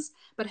 those ones,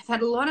 but have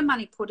had a lot of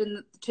money put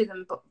into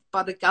them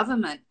by the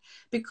government,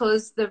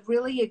 because they've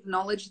really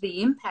acknowledged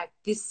the impact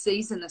this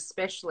season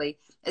especially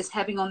is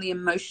having on the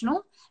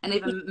emotional and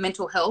even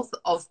mental health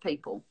of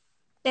people.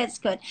 That's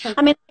good.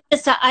 I mean,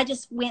 I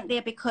just went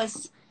there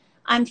because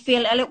I'm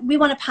feeling, we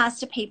want to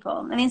pastor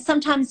people. I mean,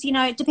 sometimes, you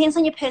know, it depends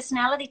on your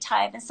personality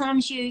type. And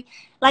sometimes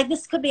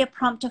this could be a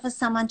prompter for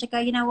someone to go,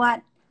 you know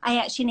what, I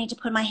actually need to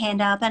put my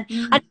hand up. And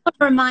I just want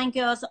to remind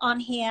girls on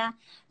here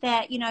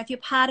that, you know, if you're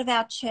part of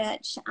our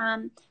church,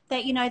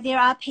 that, you know, there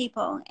are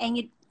people,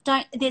 and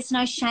there's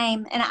no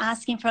shame in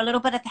asking for a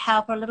little bit of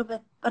help or a little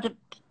bit of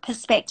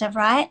perspective,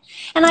 right?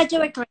 And I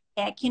do agree,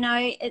 Jack, you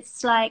know,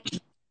 it's like,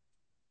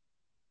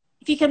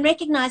 if you can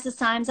recognize the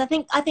signs, I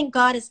think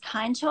God is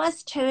kind to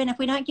us too. And if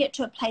we don't get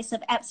to a place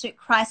of absolute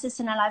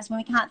crisis in our lives when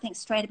we can't think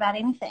straight about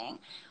anything,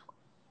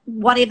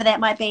 whatever that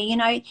might be, you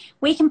know,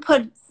 we can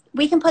put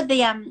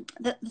the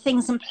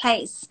things in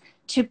place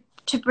to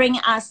bring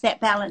us that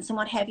balance and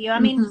what have you. I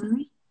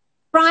mean,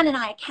 Brian and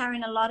I are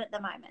carrying a lot at the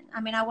moment.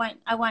 I mean, I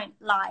won't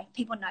lie.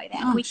 People know that.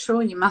 I'm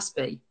sure you must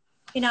be.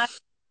 You know,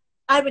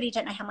 I really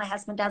don't know how my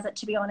husband does it,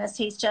 to be honest.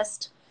 He's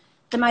just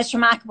the most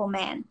remarkable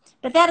man.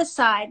 But that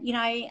aside, you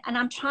know, and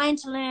I'm trying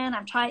to learn.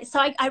 So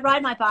I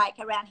ride my bike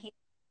around here,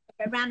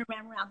 around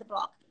the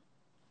block.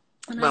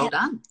 And well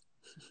done.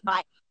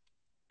 Right.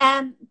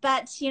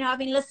 But, you know, I've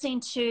been listening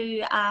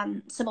to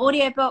some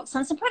audiobooks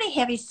on some pretty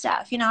heavy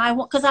stuff, you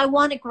know, because I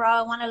want to grow,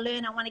 I want to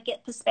learn, I want to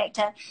get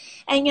perspective.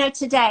 And, you know,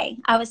 today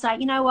I was like,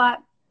 you know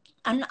what,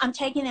 I'm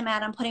taking them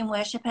out, I'm putting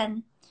worship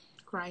in.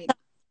 Great. So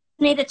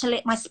I needed to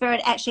let my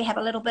spirit actually have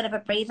a little bit of a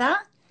breather.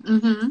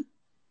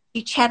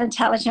 You chat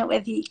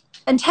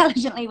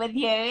intelligently with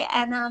you.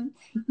 And,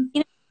 you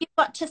know, you've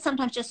got to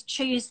sometimes just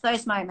choose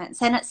those moments.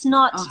 And it's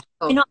not,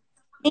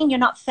 you're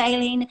not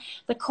failing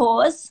the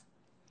cause.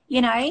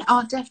 You know?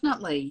 Oh,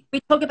 definitely.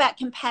 We talk about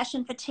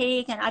compassion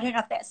fatigue, and I don't know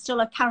if that's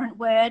still a current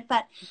word,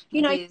 but,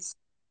 you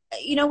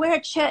know, we're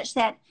a church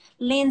that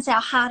lends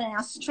our heart and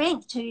our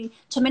strength to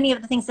many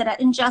of the things that are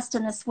unjust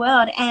in this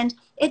world, and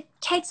it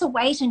takes a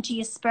weight into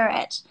your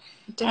spirit.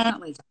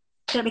 Definitely.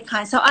 To be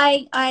kind. So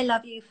I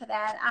love you for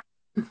that.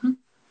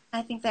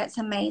 I think that's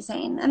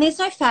amazing. And there's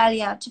no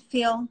failure to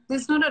feel.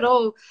 There's not at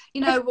all.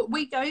 You know,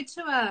 we go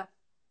to a...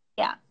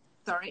 Yeah.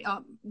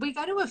 We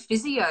go to a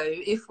physio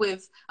if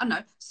we've, I don't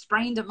know,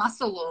 sprained a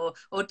muscle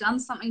or done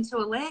something to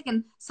a leg.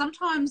 And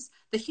sometimes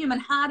the human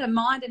heart and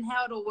mind and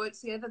how it all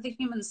works together, the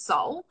human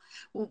soul,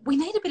 we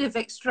need a bit of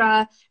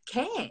extra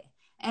care.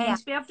 And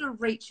to be able to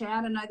reach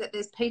out and know that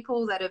there's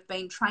people that have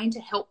been trained to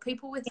help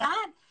people with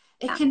that,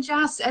 it can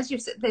just, as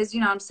you've said, there's,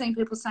 you know, I'm seeing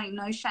people saying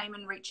no shame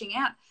in reaching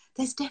out.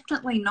 There's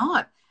definitely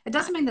not. It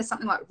doesn't mean there's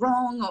something like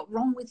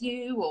wrong with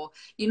you, or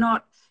you're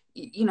not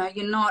you know,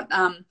 you're not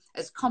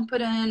as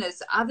competent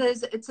as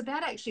others. It's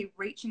about actually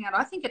reaching out.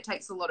 I think it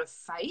takes a lot of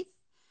faith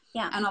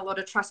and a lot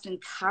of trust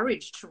and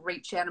courage to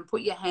reach out and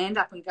put your hand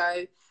up and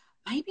go,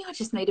 maybe I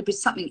just need a bit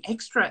something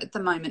extra at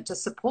the moment to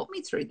support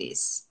me through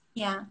this.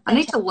 Yeah. I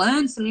need to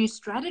learn some new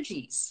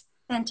strategies.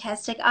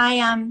 Fantastic.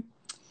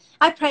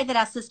 I pray that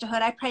our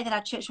sisterhood, I pray that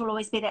our church will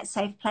always be that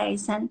safe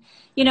place. And,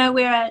 you know,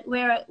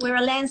 we're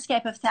a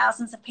landscape of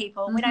thousands of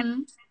people. We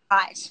don't get it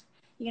right.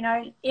 You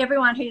know,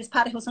 everyone who is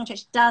part of Hillsong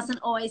Church doesn't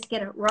always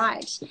get it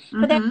right.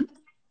 But that's a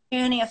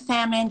journey of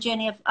family and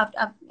journey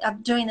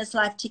of doing this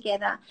life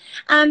together.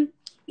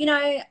 You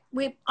know,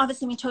 we've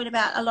obviously been talking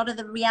about a lot of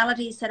the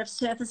realities that have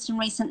surfaced in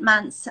recent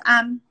months.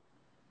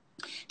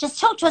 Just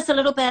talk to us a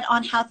little bit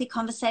on healthy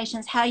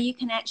conversations, how you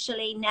can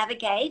actually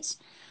navigate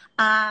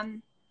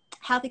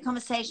healthy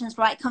conversations,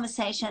 right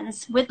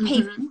conversations with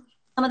people.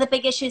 Some of the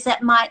big issues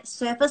that might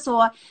surface,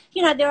 or,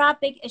 you know, there are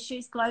big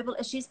issues, global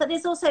issues, but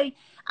there's also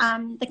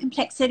the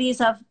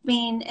complexities of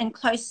being in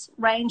close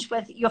range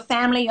with your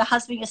family, your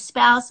husband, your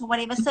spouse, or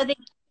whatever. So there's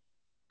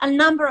a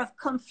number of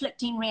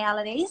conflicting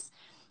realities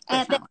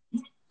at that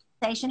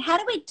conversation. How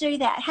do we do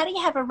that? How do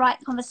you have a right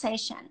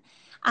conversation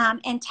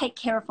and take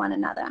care of one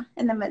another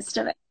in the midst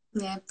of it?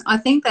 Yeah, I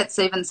think that's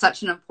even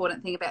such an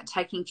important thing about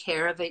taking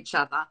care of each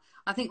other.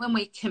 I think when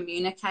we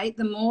communicate,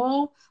 the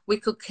more we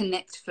could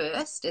connect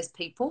first as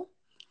people,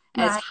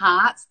 as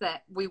hearts,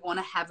 that we want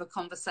to have a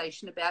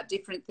conversation about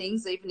different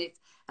things, even if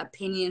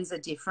opinions are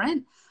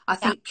different. I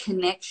think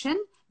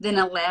connection then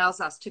allows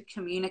us to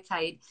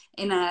communicate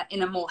in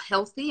a more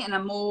healthy and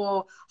a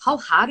more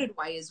wholehearted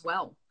way as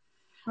well.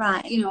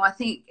 Right. You know, I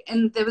think,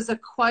 and there was a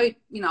quote,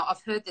 you know,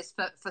 I've heard this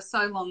for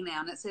so long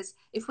now, and it says,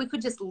 if we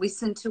could just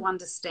listen to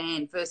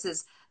understand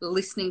versus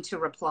listening to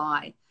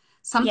reply.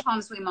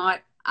 Sometimes we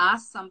might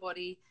ask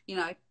somebody, you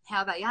know,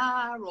 how they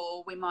are,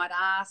 or we might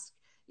ask,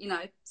 you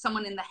know,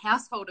 someone in the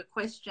household a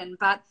question,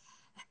 but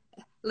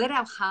let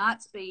our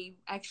hearts be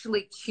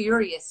actually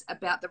curious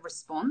about the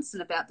response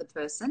and about the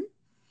person,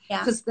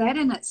 because that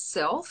in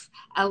itself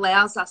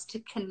allows us to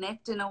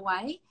connect in a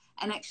way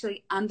and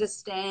actually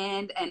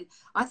understand. And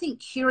I think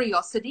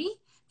curiosity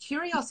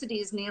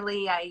is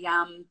nearly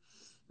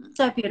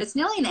so beautiful. It's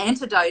nearly an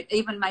antidote,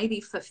 even maybe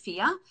for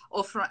fear,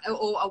 or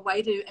a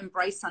way to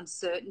embrace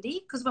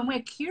uncertainty. Because when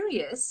we're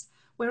curious,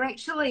 we're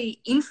actually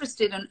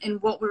interested in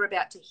what we're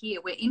about to hear.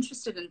 We're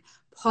interested in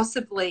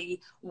possibly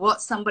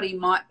what somebody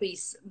might be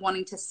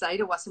wanting to say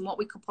to us and what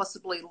we could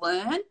possibly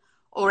learn,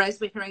 or, as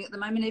we're hearing at the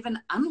moment, even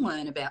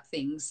unlearn about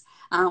things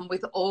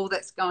with all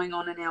that's going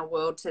on in our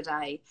world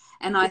today.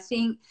 And I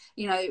think,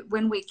 you know,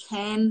 when we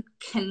can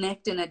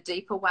connect in a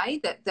deeper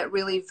way that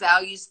really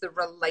values the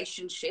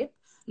relationship,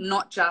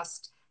 not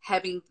just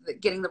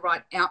getting the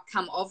right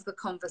outcome of the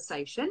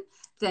conversation,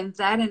 then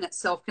that in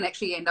itself can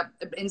actually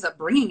ends up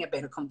bringing a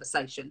better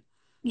conversation.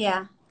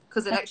 Yeah.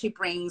 Because it actually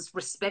brings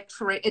respect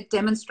for it. It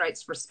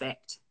demonstrates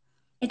respect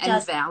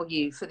and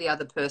value for the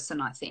other person,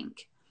 I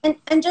think.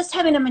 And just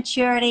having a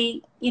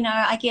maturity, you know,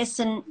 I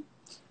guess in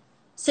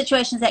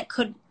situations that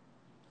could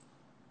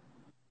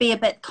be a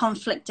bit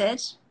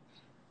conflicted,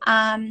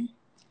 to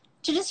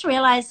just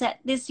realize that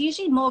there's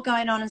usually more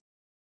going on in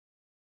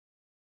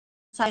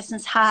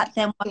person's heart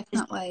than what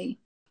Definitely.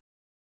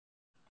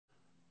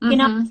 You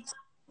know,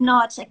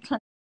 not a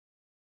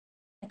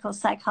clinical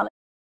psychologist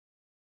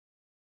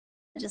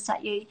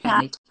like you.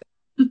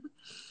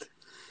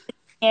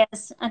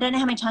 Yes, I don't know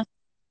how many times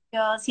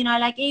girls, you know,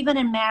 like even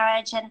in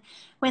marriage, and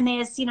when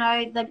there's, you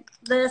know,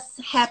 this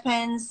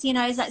happens, you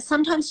know, it's like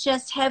sometimes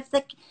just have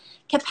the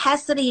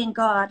capacity in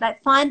God,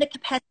 like find the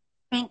capacity,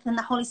 strength in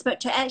the Holy Spirit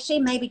to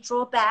actually maybe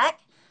draw back.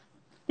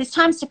 There's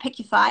times to pick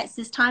your fights.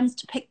 There's times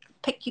to pick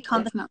your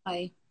conversation.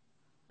 Definitely.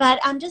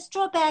 But just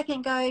draw back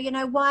and go, you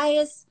know, why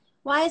is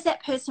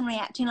that person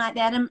reacting like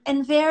that? And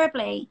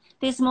invariably,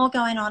 there's more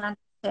going on under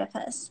the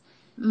surface.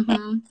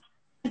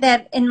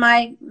 That in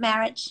my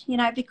marriage, you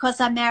know,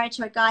 because I'm married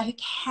to a guy who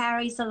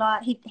carries a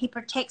lot. He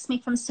protects me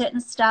from certain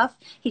stuff.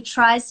 He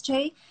tries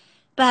to.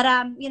 But,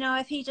 you know,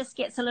 if he just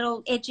gets a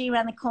little edgy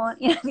around the corner,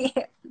 you know,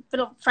 a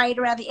little frayed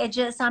around the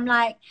edges, I'm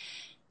like,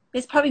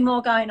 there's probably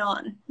more going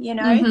on, you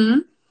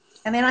know.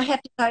 And then I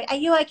have to go, are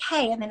you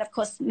okay? And then, of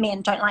course,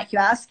 men don't like you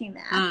asking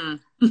that.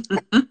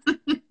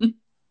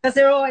 Because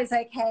they're always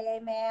okay,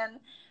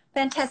 amen.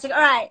 Fantastic. All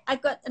right,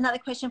 I've got another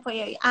question for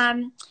you.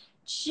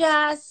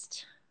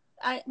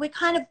 We're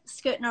kind of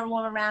skirting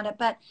all around it,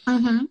 but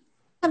when it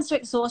comes to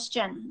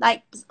exhaustion,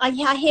 like I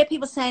hear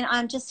people saying,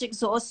 I'm just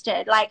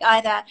exhausted, like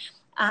either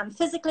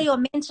physically or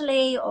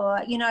mentally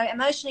or, you know,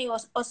 emotionally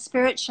or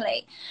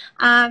spiritually.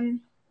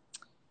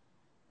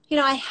 You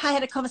know, I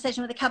had a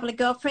conversation with a couple of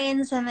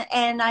girlfriends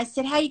and I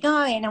said, how are you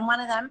going? And one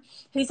of them,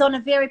 who's on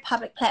a very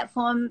public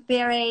platform,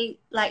 very,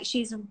 like,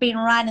 she's been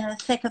right in the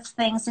thick of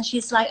things, and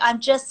she's like,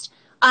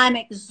 I'm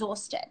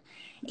exhausted.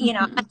 You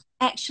know, I'm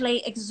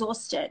actually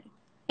exhausted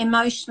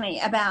emotionally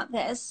about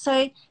this.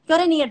 So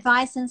got any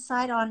advice,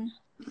 insight on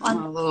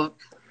Oh, look,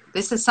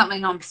 This is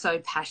something I'm so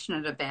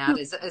passionate about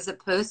as a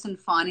person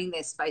finding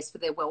their space for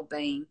their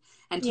well-being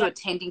and to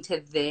attending to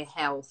their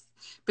health.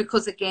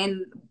 Because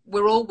again,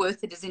 we're all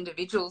worth it as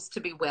individuals to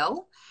be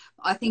well.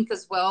 I think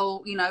as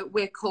well, you know, if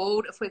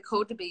we're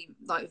called to be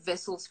like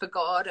vessels for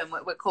God, and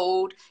we're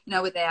called, you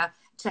know,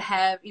 to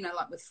have, you know,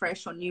 like with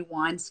fresh or new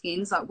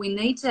wineskins, like we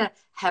need to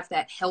have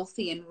that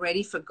healthy and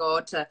ready for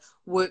God to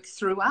work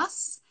through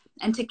us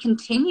and to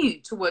continue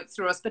to work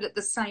through us. But at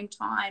the same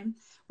time,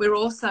 we're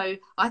also,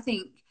 I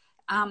think,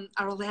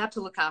 are allowed to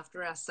look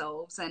after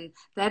ourselves. And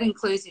that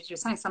includes, as you're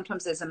saying,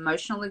 sometimes there's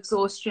emotional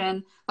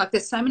exhaustion. Like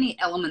there's so many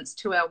elements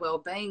to our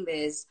well-being.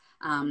 There's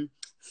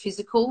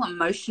physical,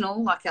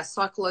 emotional, like our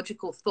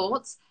psychological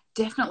thoughts,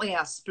 definitely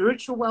our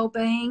spiritual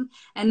well-being.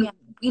 And,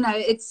 you know,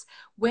 it's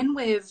when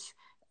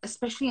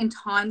especially in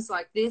times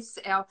like this,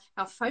 our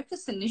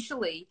focus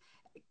initially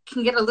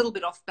can get a little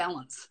bit off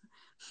balance,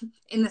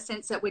 in the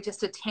sense that we're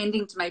just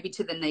attending to maybe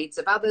to the needs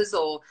of others.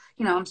 Or,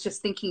 you know, I'm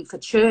just thinking for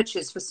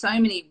churches, for so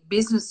many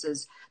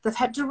businesses, they've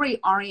had to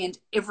reorient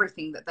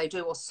everything that they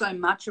do, or so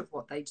much of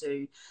what they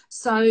do.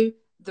 So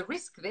the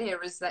risk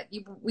there is that,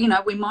 you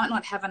know, we might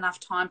not have enough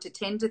time to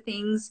tend to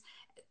things.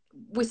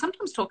 We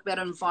sometimes talk about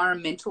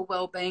environmental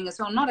well-being as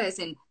well, not as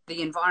in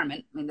the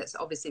environment. I mean, that's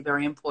obviously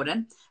very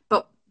important,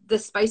 but the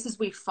spaces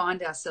we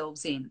find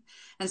ourselves in.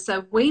 And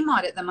so we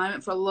might, at the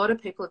moment, for a lot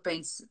of people, have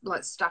been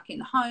like stuck in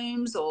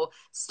homes or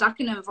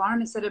stuck in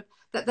environments that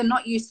they're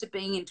not used to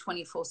being in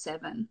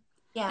 24/7.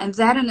 Yeah. And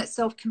that in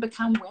itself can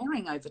become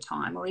wearing over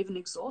time, or even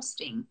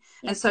exhausting.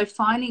 Yeah. And so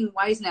finding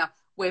ways, now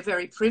we're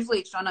very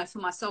privileged, I know for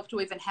myself, to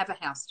even have a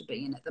house to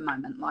be in at the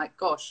moment, like,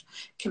 gosh,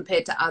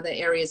 compared to other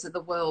areas of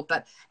the world.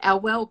 But our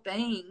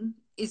well-being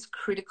is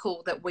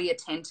critical that we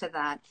attend to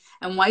that.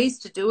 And ways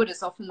to do it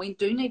is often we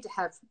do need to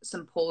have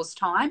some pause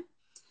time.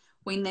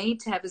 We need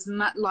to have as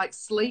much, like,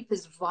 sleep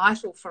is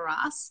vital for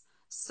us.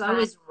 So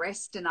is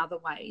rest in other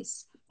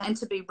ways. And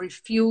to be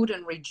refueled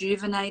and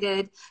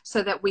rejuvenated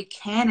so that we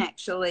can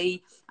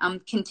actually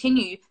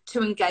continue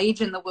to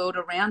engage in the world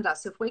around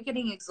us. If we're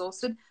getting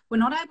exhausted, we're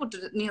not able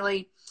to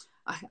nearly,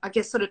 I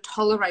guess, sort of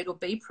tolerate or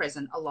be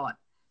present a lot,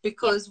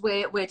 because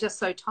we're just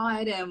so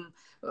tired, and,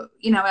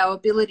 you know, our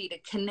ability to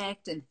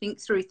connect and think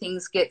through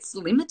things gets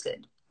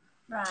limited.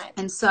 Right.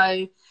 And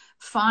so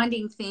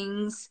finding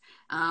things,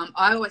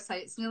 I always say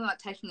it's nearly like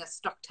taking a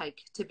stock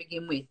take to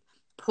begin with.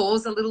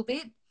 Pause a little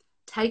bit,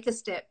 take a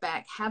step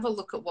back, have a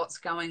look at what's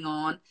going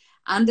on,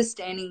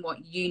 understanding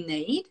what you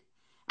need,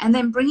 and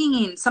then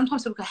bringing in,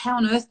 sometimes we go, how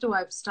on earth do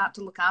I start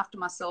to look after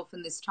myself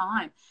in this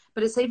time?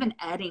 But it's even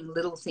adding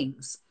little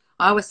things.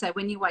 I always say,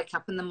 when you wake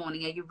up in the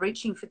morning, are you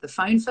reaching for the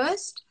phone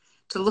first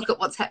to look at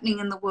what's happening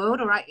in the world,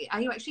 or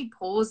are you actually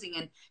pausing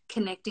and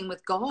connecting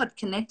with God,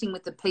 connecting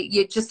with the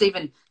people, just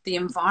even the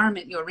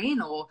environment you're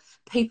in, or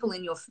people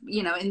in your,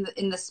 you know,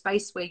 in the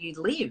space where you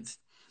live?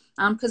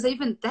 Because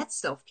even that's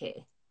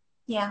self-care.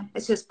 Yeah.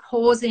 It's just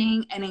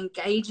pausing and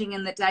engaging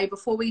in the day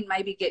before we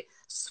maybe get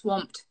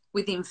swamped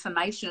with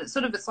information.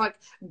 It's like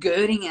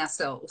girding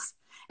ourselves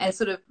and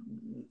sort of,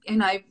 you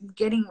know,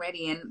 getting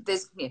ready. And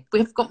there's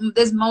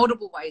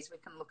multiple ways we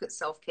can look at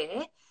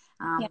self-care.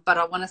 But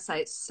I want to say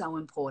it's so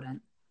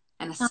important,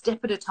 and a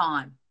step at a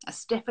time,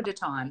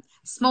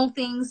 small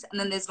things. And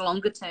then there's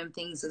longer term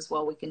things as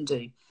well we can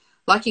do.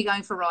 Like you're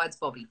going for rides,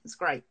 Bobby. It's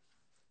great.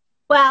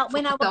 Well,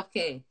 when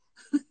self-care.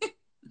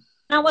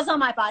 I was on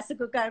my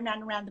bicycle going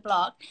around the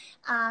block.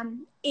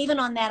 Even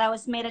on that, I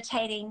was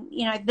meditating,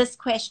 you know, this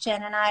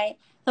question. And I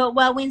thought,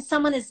 well, when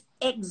someone is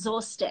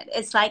exhausted,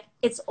 it's like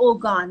it's all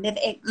gone. They've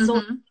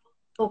exhausted,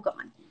 all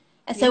gone.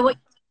 And so what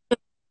you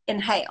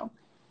inhale,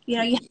 you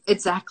know,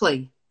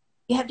 exactly.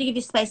 You have to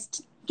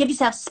give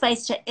yourself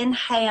space to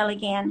inhale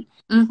again.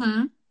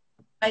 Mm-hmm.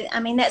 I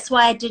mean, that's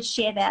why I did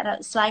share that.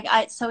 It's like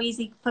it's so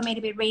easy for me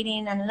to be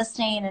reading and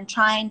listening and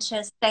trying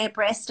to stay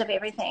abreast of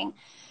everything.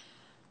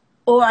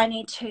 Or I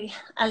need to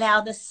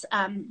allow this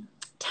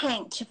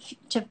tank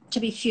to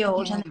be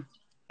fueled. Yeah. And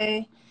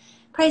so,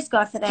 praise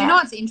God for that. Do you know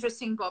what's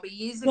interesting, Bobby?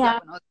 Years ago,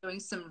 when I was doing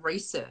some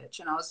research,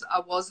 and I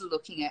was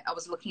looking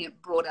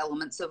at broad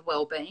elements of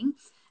well-being,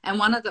 and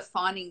one of the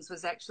findings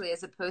was actually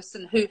as a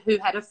person who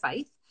had a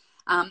faith,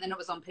 and it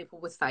was on people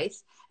with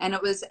faith, and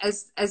it was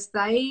as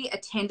they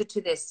attended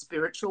to their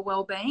spiritual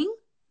well-being,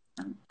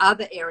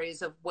 other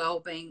areas of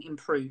well-being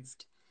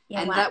improved.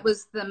 Yeah, and that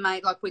was the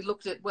main, like we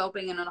looked at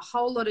well-being in a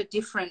whole lot of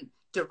different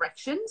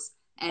directions,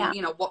 and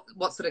you know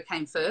what sort of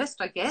came first,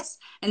 I guess.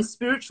 And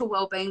spiritual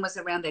well-being was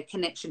around their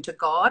connection to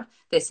God,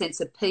 their sense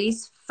of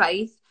peace,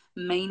 faith,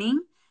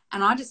 meaning.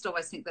 And I just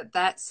always think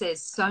that says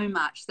so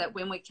much, that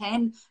when we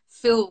can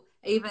fill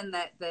even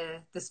that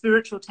the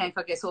spiritual tank,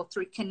 I guess, or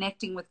through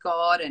connecting with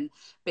God, and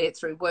be it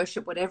through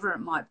worship, whatever it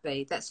might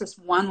be, that's just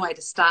one way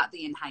to start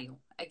the inhale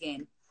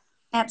again.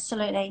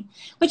 Absolutely.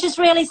 Which is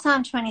really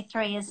Psalm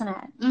 23, isn't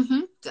it? Mm-hmm.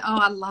 Oh,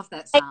 I love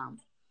that psalm.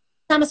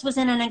 Psalmist was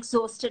in an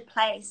exhausted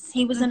place.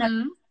 He was in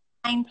a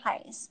pain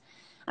place.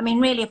 I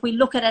mean, really, if we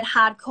look at it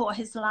hardcore,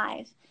 his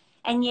life.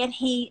 and yet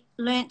he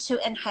learnt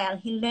to inhale,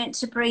 he learnt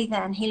to breathe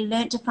in, he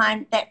learnt to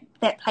find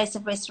that place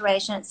of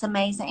restoration. It's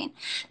amazing.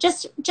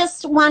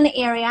 Just one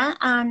area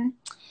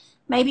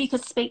maybe you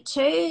could speak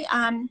to.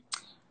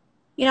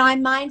 You know,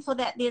 I'm mindful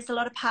that there's a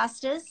lot of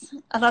pastors,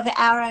 a lot of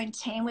our own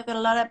team. We've got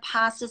a lot of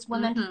pastors,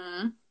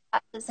 women,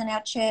 pastors in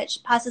our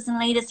church, pastors and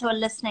leaders who are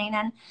listening.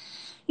 And,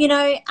 you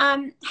know,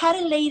 how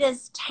do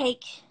leaders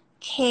take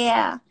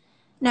care?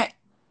 No,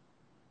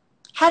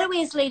 how do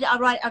we as leaders,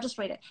 I'll just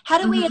read it.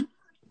 How do we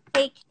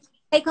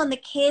take on the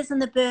cares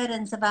and the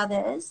burdens of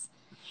others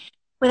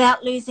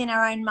without losing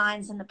our own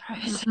minds in the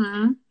process?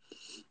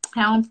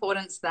 How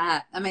important is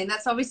that? I mean,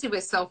 that's obviously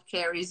where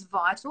self-care is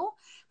vital.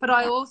 But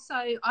I also,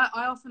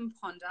 I often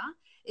ponder,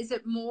 is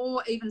it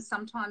more even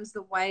sometimes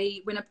the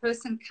way when a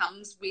person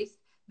comes with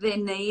their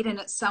need and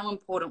it's so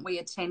important we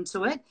attend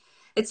to it,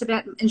 it's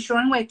about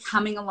ensuring we're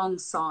coming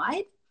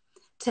alongside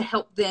to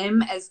help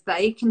them as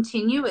they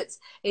continue.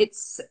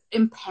 It's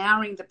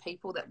empowering the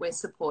people that we're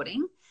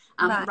supporting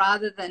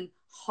rather than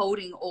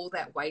holding all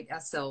that weight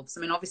ourselves.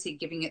 I mean, obviously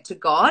giving it to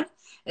God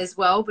as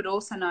well, but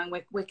also knowing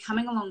we're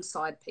coming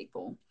alongside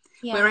people.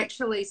 Yeah. We're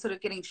actually sort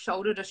of getting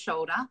shoulder to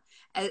shoulder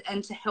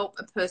and to help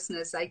a person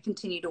as they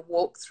continue to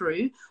walk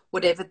through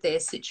whatever their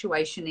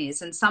situation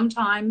is. And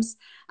sometimes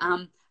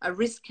a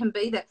risk can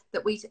be that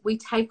we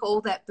take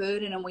all that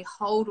burden and we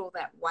hold all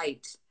that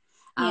weight.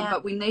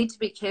 But we need to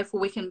be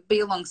careful. We can be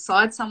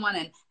alongside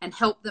someone and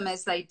help them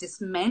as they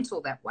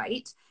dismantle that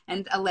weight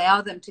and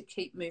allow them to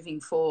keep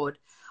moving forward.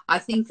 I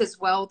think as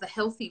well, the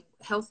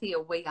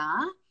healthier we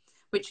are,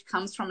 which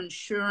comes from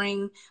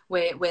ensuring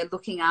we're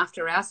looking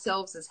after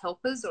ourselves as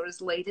helpers or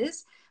as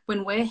leaders.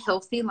 When we're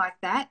healthy like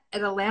that,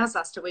 it allows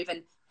us to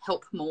even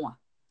help more.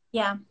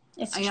 Yeah,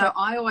 it's true. You know,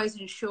 I always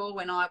ensure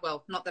when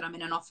not that I'm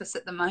in an office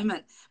at the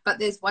moment, but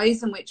there's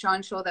ways in which I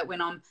ensure that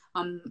when I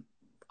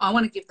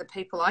want to give the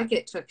people I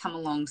get to come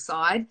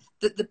alongside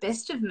the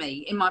best of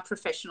me in my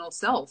professional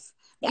self.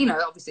 Yeah. You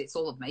know, obviously it's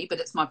all of me, but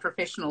it's my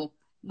professional,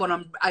 what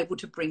I'm able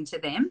to bring to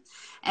them.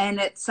 And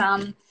it's,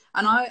 and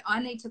I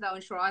need to though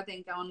ensure I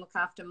then go and look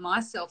after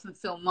myself and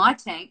fill my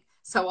tank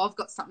so I've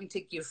got something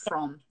to give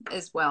from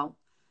as well.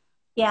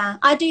 Yeah,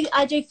 I do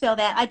feel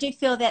that. I do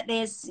feel that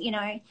there's, you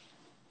know,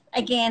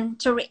 again,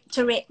 to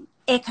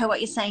echo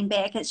what you're saying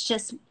back, it's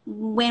just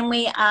when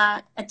we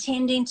are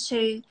attending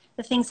to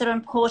the things that are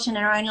important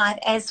in our own life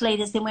as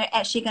leaders, then we're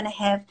actually going to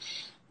have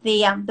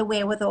the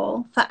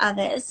wherewithal for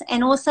others,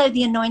 and also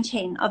the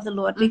anointing of the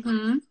Lord.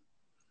 Mm-hmm.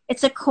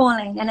 It's a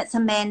calling and it's a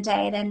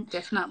mandate, and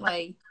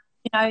definitely,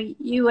 you know,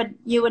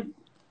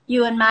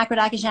 you and Margaret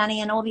Agajani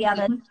and all the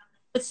others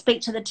would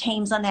speak to the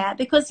teams on that,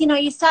 because you know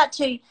you start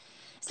to,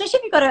 especially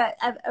if you've got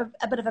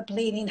a bit of a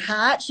bleeding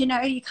heart, you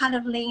know, you kind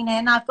of lean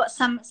in. I've got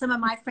some of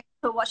my friends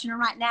who are watching it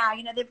right now,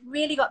 you know, they've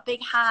really got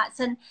big hearts,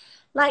 and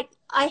like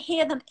I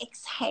hear them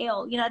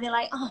exhale, you know, they're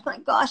like, oh my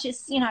gosh,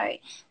 it's, you know,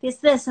 there's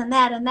this and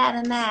that and that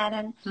and that,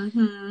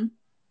 and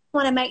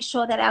want to make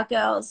sure that our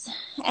girls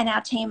and our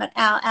team,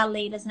 our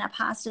leaders and our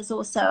pastors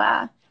also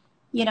are,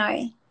 you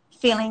know,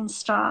 feeling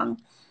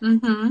strong.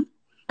 And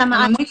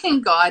we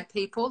can guide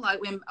people, like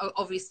when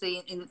obviously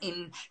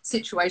in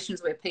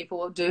situations where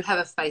people do have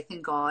a faith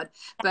in God,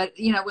 but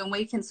you know, when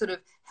we can sort of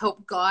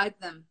help guide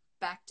them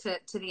back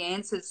to the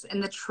answers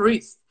and the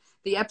truth,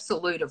 the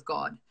absolute of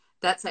God,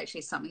 that's actually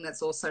something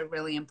that's also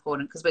really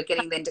important, because we're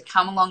getting them to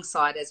come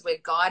alongside as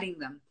we're guiding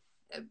them,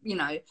 you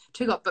know,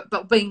 to God,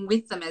 but being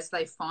with them as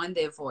they find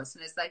their voice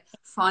and as they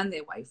find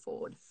their way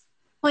forward.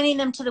 Pointing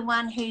them to the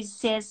one who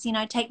says, you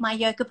know, take my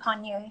yoke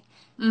upon you.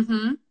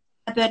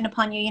 A burden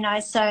upon you, you know,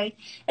 so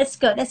it's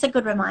good. It's a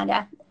good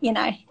reminder, you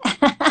know.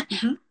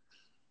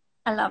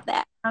 I love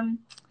that.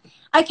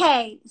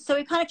 Okay, so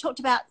we kind of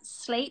talked about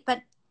sleep,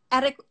 but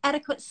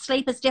adequate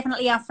sleep is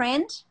definitely our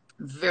friend.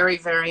 Very,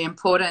 very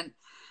important.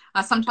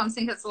 I sometimes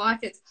think it's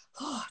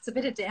a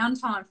bit of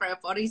downtime for our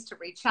bodies to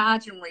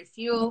recharge and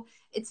refuel.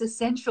 It's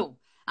essential.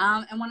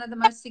 And one of the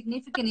most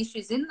significant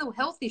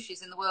health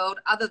issues in the world,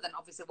 other than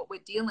obviously what we're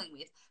dealing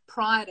with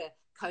prior to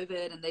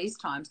COVID and these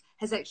times,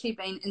 has actually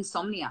been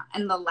insomnia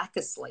and the lack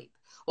of sleep,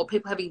 or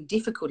people having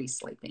difficulty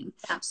sleeping.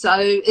 So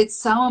it's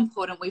so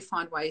important we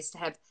find ways to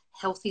have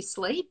healthy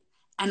sleep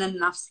and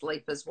enough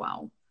sleep as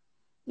well.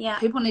 Yeah,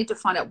 people need to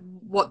find out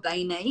what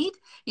they need.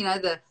 You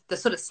know, the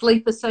sort of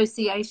sleep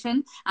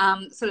association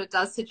sort of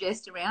does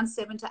suggest around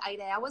 7 to 8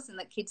 hours, and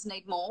that kids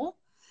need more.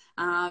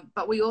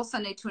 But we also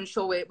need to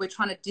ensure we're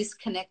trying to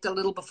disconnect a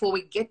little before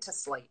we get to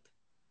sleep.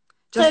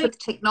 Just with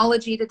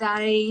technology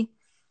today.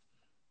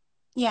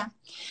 Yeah.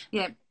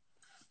 Yeah.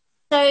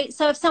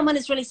 So if someone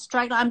is really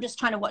struggling, I'm just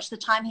trying to watch the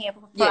time here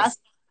for us.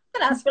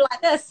 I'm going to ask you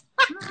like this.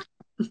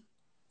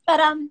 But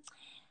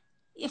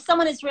if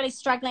someone is really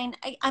struggling,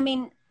 I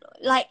mean,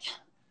 like,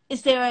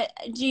 is there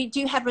do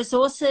you have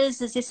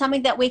resources? Is there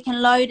something that we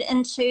can load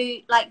into,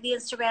 like the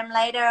Instagram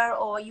later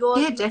or your?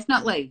 Yeah,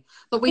 definitely.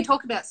 But we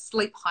talk about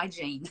sleep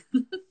hygiene.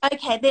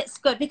 Okay, that's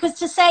good, because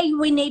to say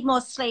we need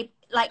more sleep,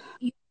 like,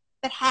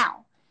 but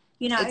how?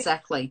 You know.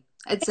 Exactly.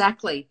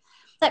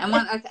 And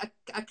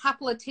a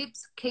couple of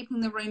tips: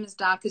 keeping the room as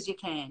dark as you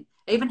can.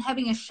 Even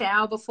having a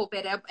shower before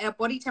bed, our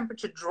body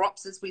temperature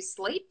drops as we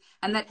sleep,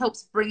 and that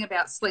helps bring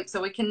about sleep.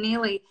 So we can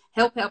nearly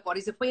help our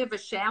bodies. If we have a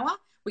shower,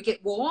 we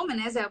get warm,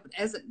 and as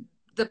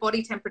the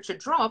body temperature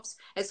drops,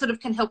 it sort of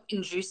can help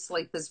induce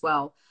sleep as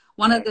well.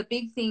 One of the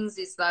big things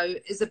is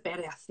about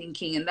our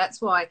thinking, and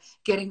that's why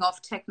getting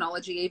off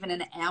technology even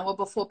an hour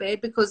before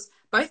bed, because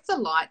both the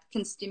light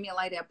can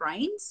stimulate our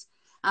brains,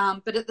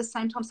 but at the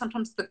same time,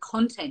 sometimes the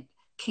content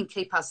can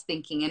keep us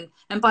thinking.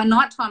 And by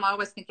nighttime, I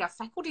always think our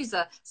faculties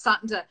are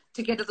starting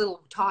to get a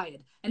little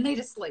tired and need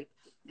a sleep.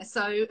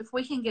 So if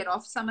we can get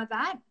off some of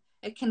that,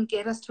 it can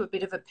get us to a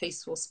bit of a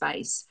peaceful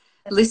space.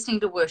 Listening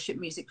to worship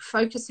music,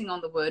 focusing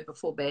on the word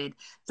before bed,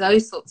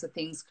 those sorts of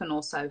things can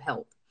also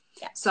help.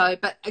 Yeah. So,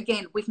 but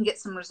again, we can get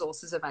some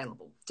resources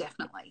available,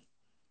 definitely.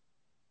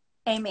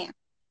 Amen.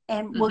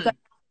 And we'll go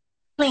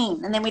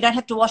clean, and then we don't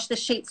have to wash the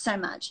sheets so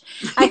much.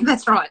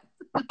 That's right.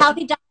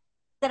 Healthy diet,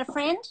 is that a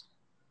friend?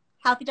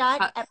 Healthy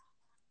diet?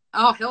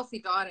 Healthy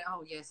diet.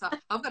 Oh, yes.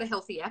 I've got a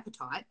healthy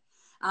appetite.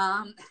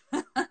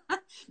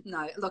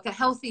 No, look, a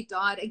healthy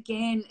diet,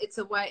 again, it's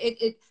a way,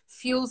 it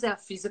fuels our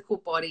physical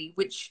body,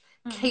 which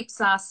keeps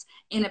us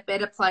in a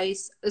better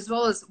place, as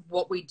well as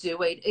what we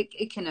do eat.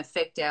 It can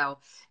affect our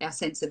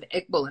sense of,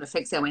 it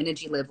affects our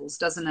energy levels,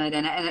 doesn't it?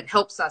 And it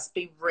helps us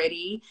be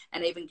ready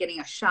and even getting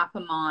a sharper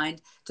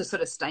mind to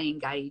sort of stay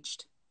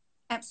engaged.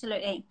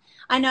 Absolutely.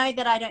 I know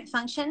that I don't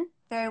function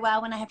very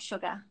well when I have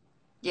sugar.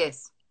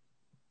 Yes.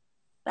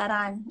 But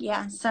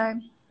so I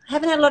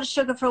haven't had a lot of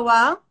sugar for a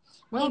while.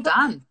 Well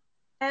done.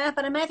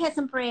 But I may have had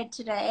some bread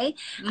today.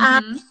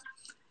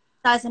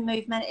 Exercise and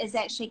movement is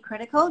actually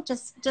critical.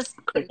 Just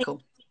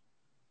critical.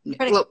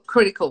 Look,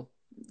 critical.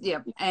 Yeah.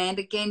 And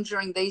again,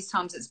 during these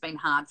times, it's been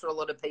hard for a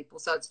lot of people.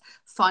 So it's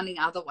finding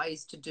other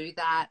ways to do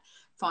that,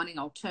 finding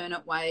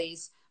alternate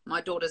ways. My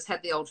daughter's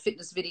had the old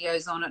fitness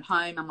videos on at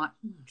home. I'm like,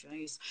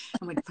 geez.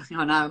 I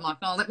know. I'm like,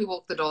 let me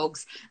walk the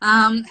dogs.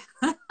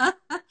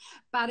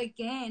 But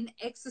again,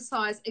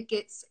 exercise, it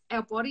gets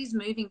our bodies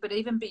moving, but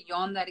even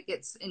beyond that, it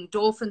gets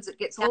endorphins, it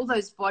gets all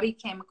those body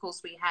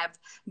chemicals we have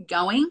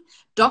going.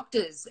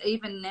 Doctors,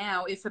 even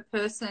now, if a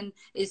person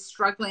is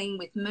struggling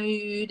with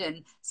mood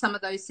and some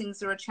of those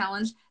things are a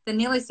challenge, they're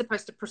nearly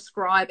supposed to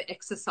prescribe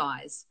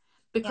exercise,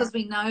 because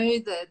we know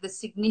the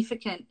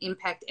significant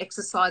impact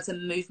exercise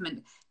and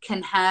movement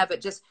can have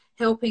at just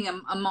helping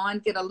a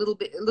mind get a little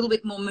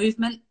bit more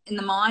movement in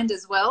the mind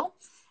as well.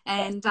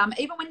 And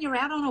even when you're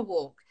out on a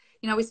walk,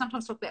 we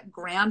sometimes talk about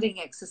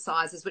grounding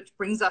exercises, which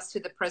brings us to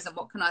the present.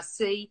 What can I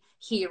see,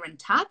 hear, and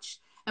touch?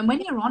 And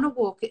when you're on a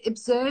walk,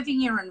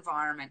 observing your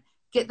environment,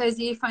 get those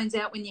earphones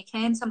out when you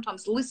can.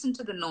 Sometimes listen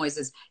to the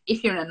noises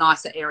if you're in a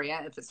nicer area,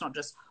 if it's not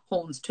just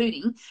horns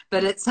tooting,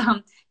 but it's,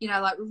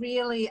 like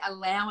really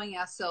allowing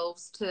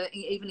ourselves to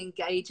even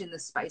engage in the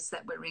space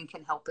that we're in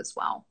can help as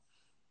well.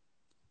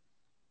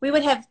 We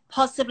would have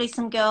possibly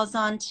some girls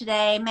on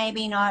today,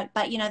 maybe not,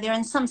 but, they're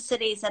in some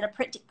cities that are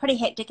pretty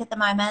hectic at the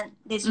moment.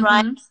 There's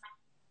riots.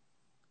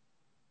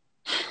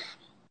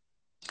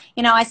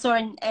 I saw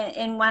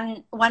in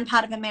one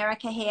part of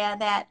America here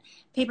that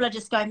people are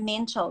just going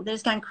mental. They're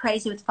just going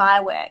crazy with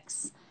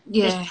fireworks.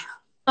 Yeah. There's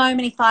so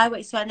many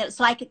fireworks going. It's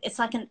like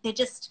they're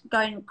just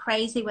going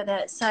crazy with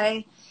it.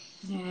 So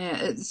yeah,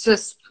 it's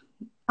just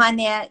find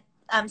their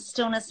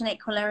stillness and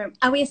equilibrium.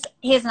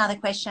 Here's another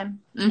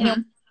question.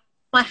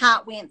 My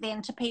heart went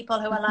then to people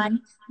who are like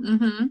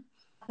and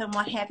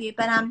what have you.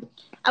 But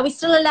are we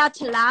still allowed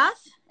to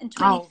laugh in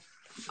 20? Oh,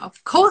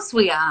 of course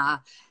we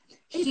are.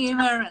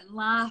 Humor and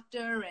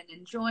laughter and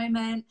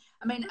enjoyment.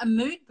 I mean, a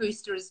mood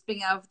booster is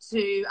being able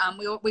to,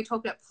 we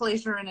talk about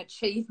pleasure and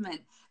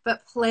achievement,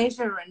 but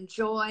pleasure and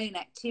joy and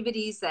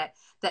activities that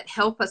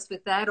help us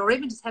with that, or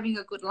even just having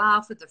a good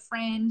laugh with a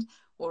friend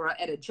or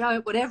at a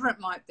joke, whatever it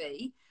might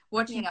be,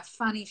 watching a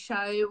funny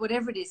show,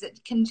 whatever it is,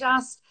 it can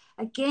just,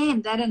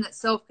 again, that in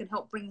itself can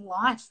help bring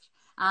life.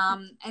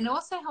 And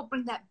also help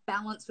bring that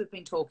balance we've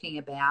been talking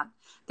about,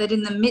 that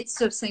in the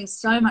midst of seeing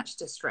so much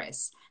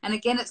distress, and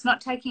again, it's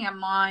not taking our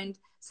mind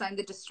saying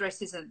the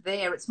distress isn't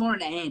there, it's more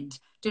an and.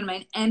 Do you know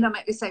what I mean? And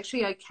it's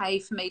actually okay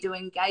for me to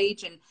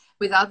engage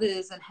with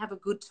others and have a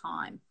good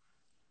time.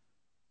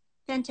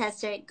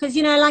 Fantastic. Because,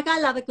 I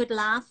love a good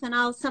laugh, and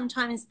I'll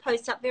sometimes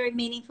post up very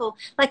meaningful,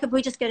 like if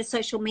we just go to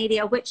social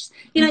media, which,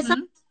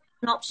 sometimes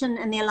an option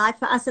in their life.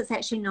 For us, it's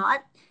actually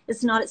not.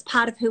 It's not. It's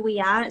part of who we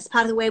are. It's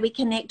part of the way we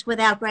connect with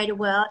our greater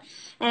world.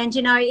 And,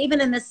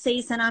 even in this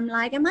season, I'm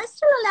like, am I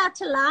still allowed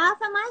to laugh?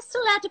 Am I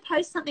still allowed to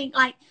post something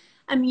like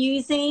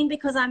amusing?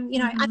 Because I'm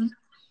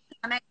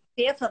actually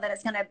fearful that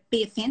it's going to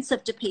be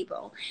offensive to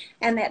people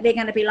and that they're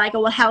going to be like, oh,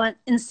 well, how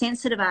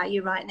insensitive are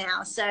you right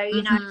now? So,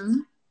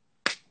 I'm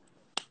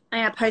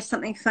going to post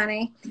something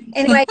funny.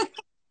 Anyway,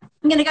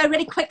 I'm going to go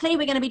really quickly.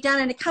 We're going to be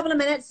done in a couple of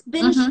minutes.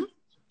 Binge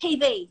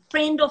TV,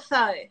 friend or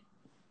foe?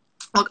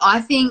 Look,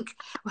 I think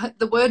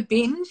the word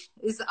binge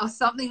is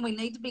something we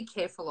need to be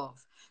careful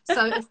of,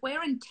 So if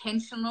we're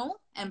intentional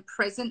and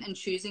present and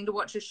choosing to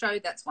watch a show,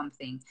 that's one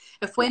thing.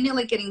 If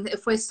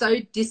we're so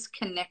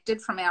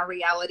disconnected from our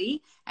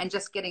reality and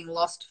just getting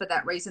lost for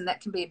that reason,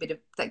 that can be a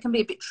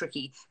bit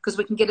tricky, because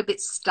we can get a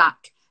bit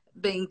stuck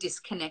being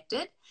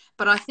disconnected.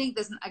 But I think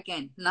there's,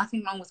 again,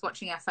 nothing wrong with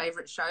watching our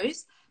favorite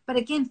shows. But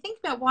again, think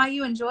about why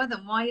you enjoy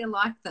them, why you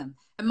like them.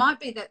 It might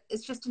be that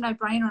it's just a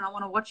no-brainer and I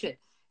want to watch it.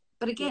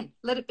 But again,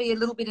 let it be a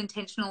little bit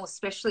intentional,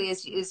 especially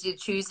as you're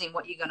choosing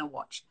what you're going to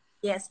watch.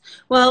 Yes.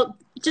 Well,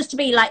 just to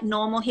be like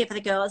normal here for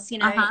the girls, you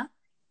know,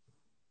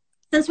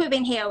 since we've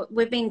been here,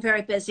 we've been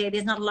very busy.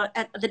 There's not a lot.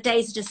 The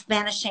days are just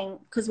vanishing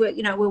because we're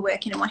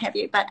working and what have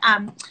you. But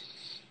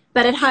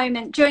at home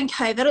and during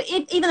COVID,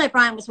 even though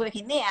Brian was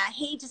working there,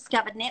 he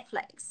discovered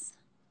Netflix.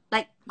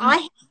 Like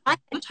I had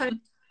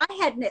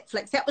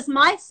Netflix. That was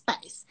my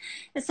space.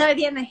 And so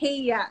then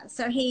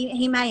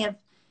he may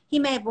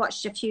have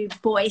watched a few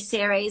boy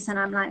series, and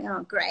I'm like,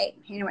 oh great.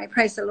 Anyway,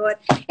 praise the Lord.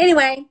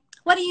 Anyway,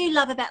 what do you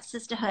love about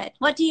sisterhood?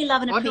 What do you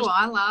love and appreciate? What do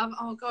I love?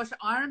 Oh gosh,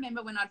 I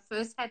remember when I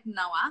first had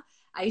Noah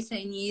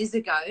 18 years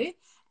ago,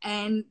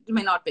 and I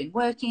mean, I'd been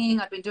working,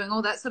 I'd been doing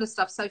all that sort of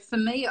stuff. So for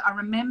me, I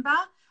remember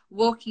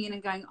walking in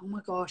and going, oh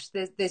my gosh,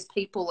 there's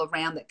people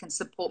around that can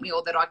support me,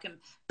 or that I can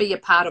be a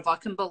part of, I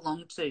can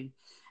belong to.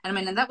 And I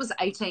mean, and that was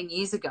 18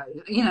 years ago,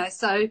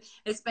 so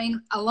it's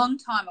been a long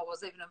time. I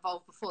was even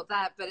involved before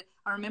that, but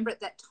I remember at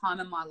that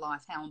time in my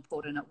life how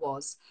important it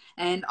was.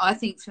 And I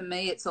think for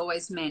me, it's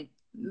always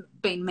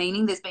been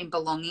meaning. There's been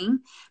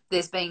belonging.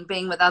 There's been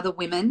being with other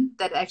women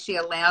that actually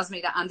allows me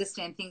to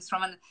understand things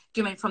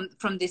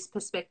from this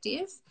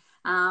perspective.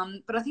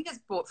 But I think it's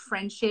brought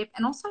friendship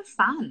and also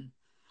fun.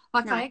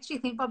 Like, I actually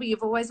think, Bobby,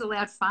 you've always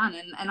allowed fun,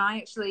 and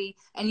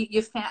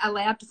you've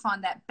allowed to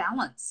find that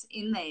balance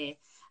in there.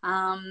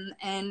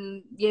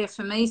 And yeah,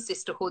 for me,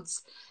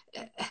 sisterhood's,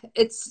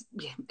 it's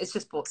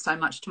just brought so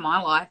much to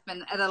my life,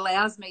 and it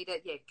allows me to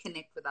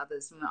connect with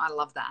others. And I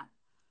love that.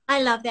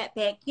 I love that,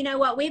 Beck. You know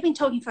what? We've been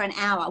talking for an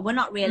hour. We're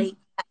not really.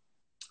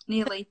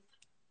 Nearly.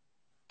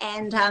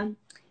 And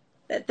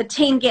the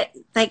team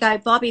they go,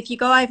 Bobby, if you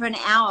go over an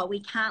hour, we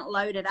can't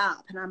load it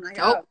up. And I'm like,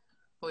 oh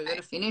we've got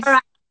to finish. All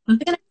right. We're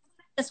going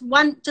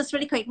to just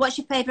really quick. What's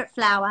your favorite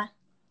flower?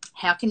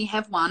 How can you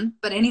have one?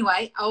 But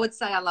anyway, I would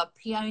say I love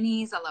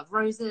peonies, I love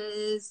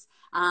roses,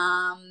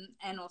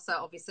 and also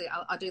obviously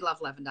I do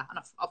love lavender, and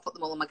I'll put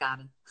them all in my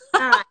garden.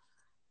 All right.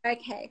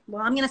 Okay.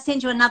 Well, I'm going to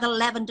send you another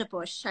lavender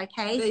bush.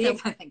 Okay. There you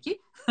go. Thank you.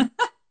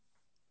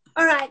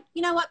 All right.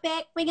 You know what,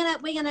 Beck? We're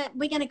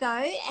gonna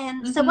go,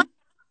 and so why don't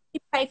you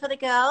pray for the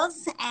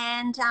girls,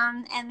 and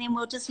then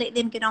we'll just let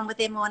them get on with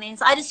their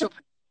mornings. I just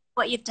appreciate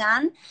what you've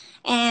done,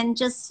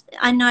 and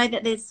I know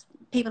that there's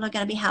people who are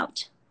going to be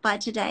helped by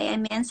today.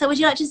 Amen. So would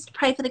you like to just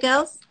pray for the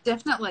girls?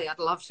 Definitely. I'd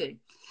love to.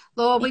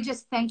 Lord, we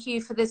just thank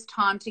you for this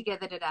time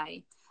together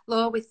today.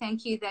 Lord, we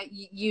thank you that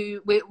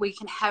we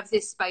can have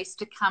this space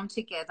to come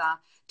together,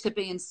 to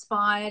be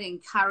inspired,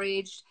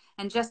 encouraged,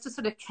 and just to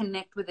sort of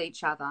connect with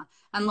each other.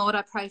 And Lord,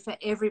 I pray for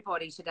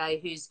everybody today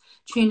who's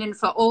tuned in,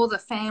 for all the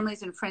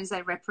families and friends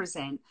they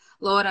represent.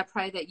 Lord, I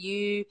pray that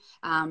you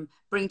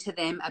bring to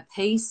them a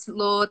peace,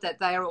 Lord, that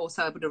they are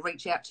also able to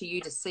reach out to you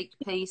to seek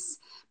peace.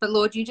 But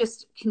Lord, you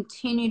just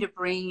continue to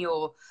bring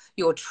your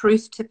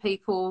truth to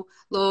people,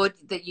 Lord,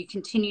 that you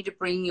continue to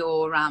bring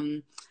your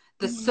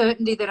the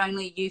certainty that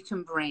only you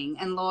can bring.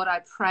 And Lord, I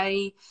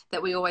pray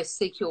that we always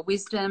seek your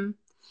wisdom.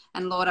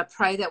 And Lord, I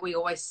pray that we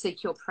always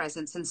seek your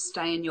presence and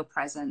stay in your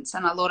presence.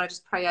 And Lord, I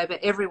just pray over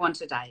everyone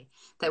today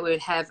that we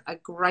would have a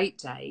great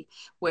day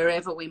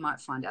wherever we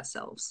might find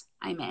ourselves.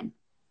 Amen.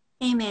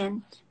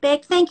 Amen.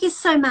 Beck, thank you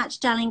so much,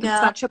 darling girl.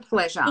 It's such a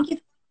pleasure. Thank you.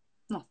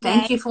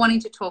 Thank you for wanting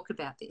to talk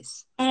about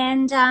this.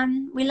 And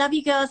we love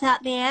you girls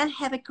out there.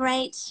 Have a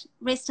great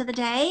rest of the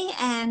day.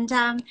 And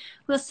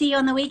we'll see you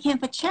on the weekend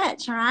for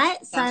church, all right?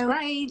 That's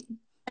great.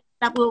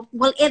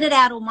 We'll edit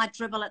out all my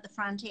dribble at the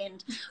front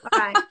end. All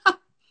right.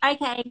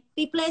 Okay.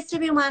 Be blessed,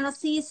 everyone. I'll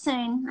see you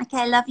soon.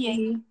 Okay. Love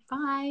you.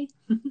 Bye.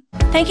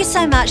 Thank you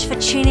so much for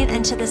tuning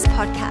into this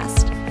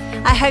podcast.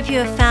 I hope you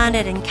have found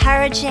it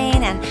encouraging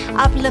and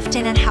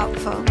uplifting and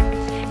helpful.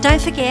 Don't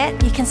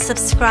forget, you can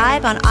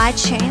subscribe on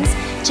iTunes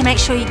to make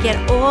sure you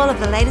get all of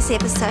the latest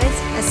episodes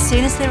as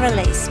soon as they're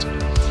released.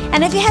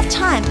 And if you have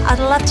time, I'd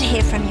love to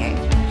hear from you.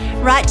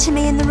 Write to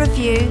me in the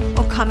review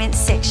or comments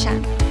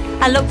section.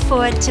 I look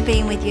forward to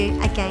being with you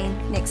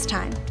again next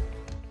time.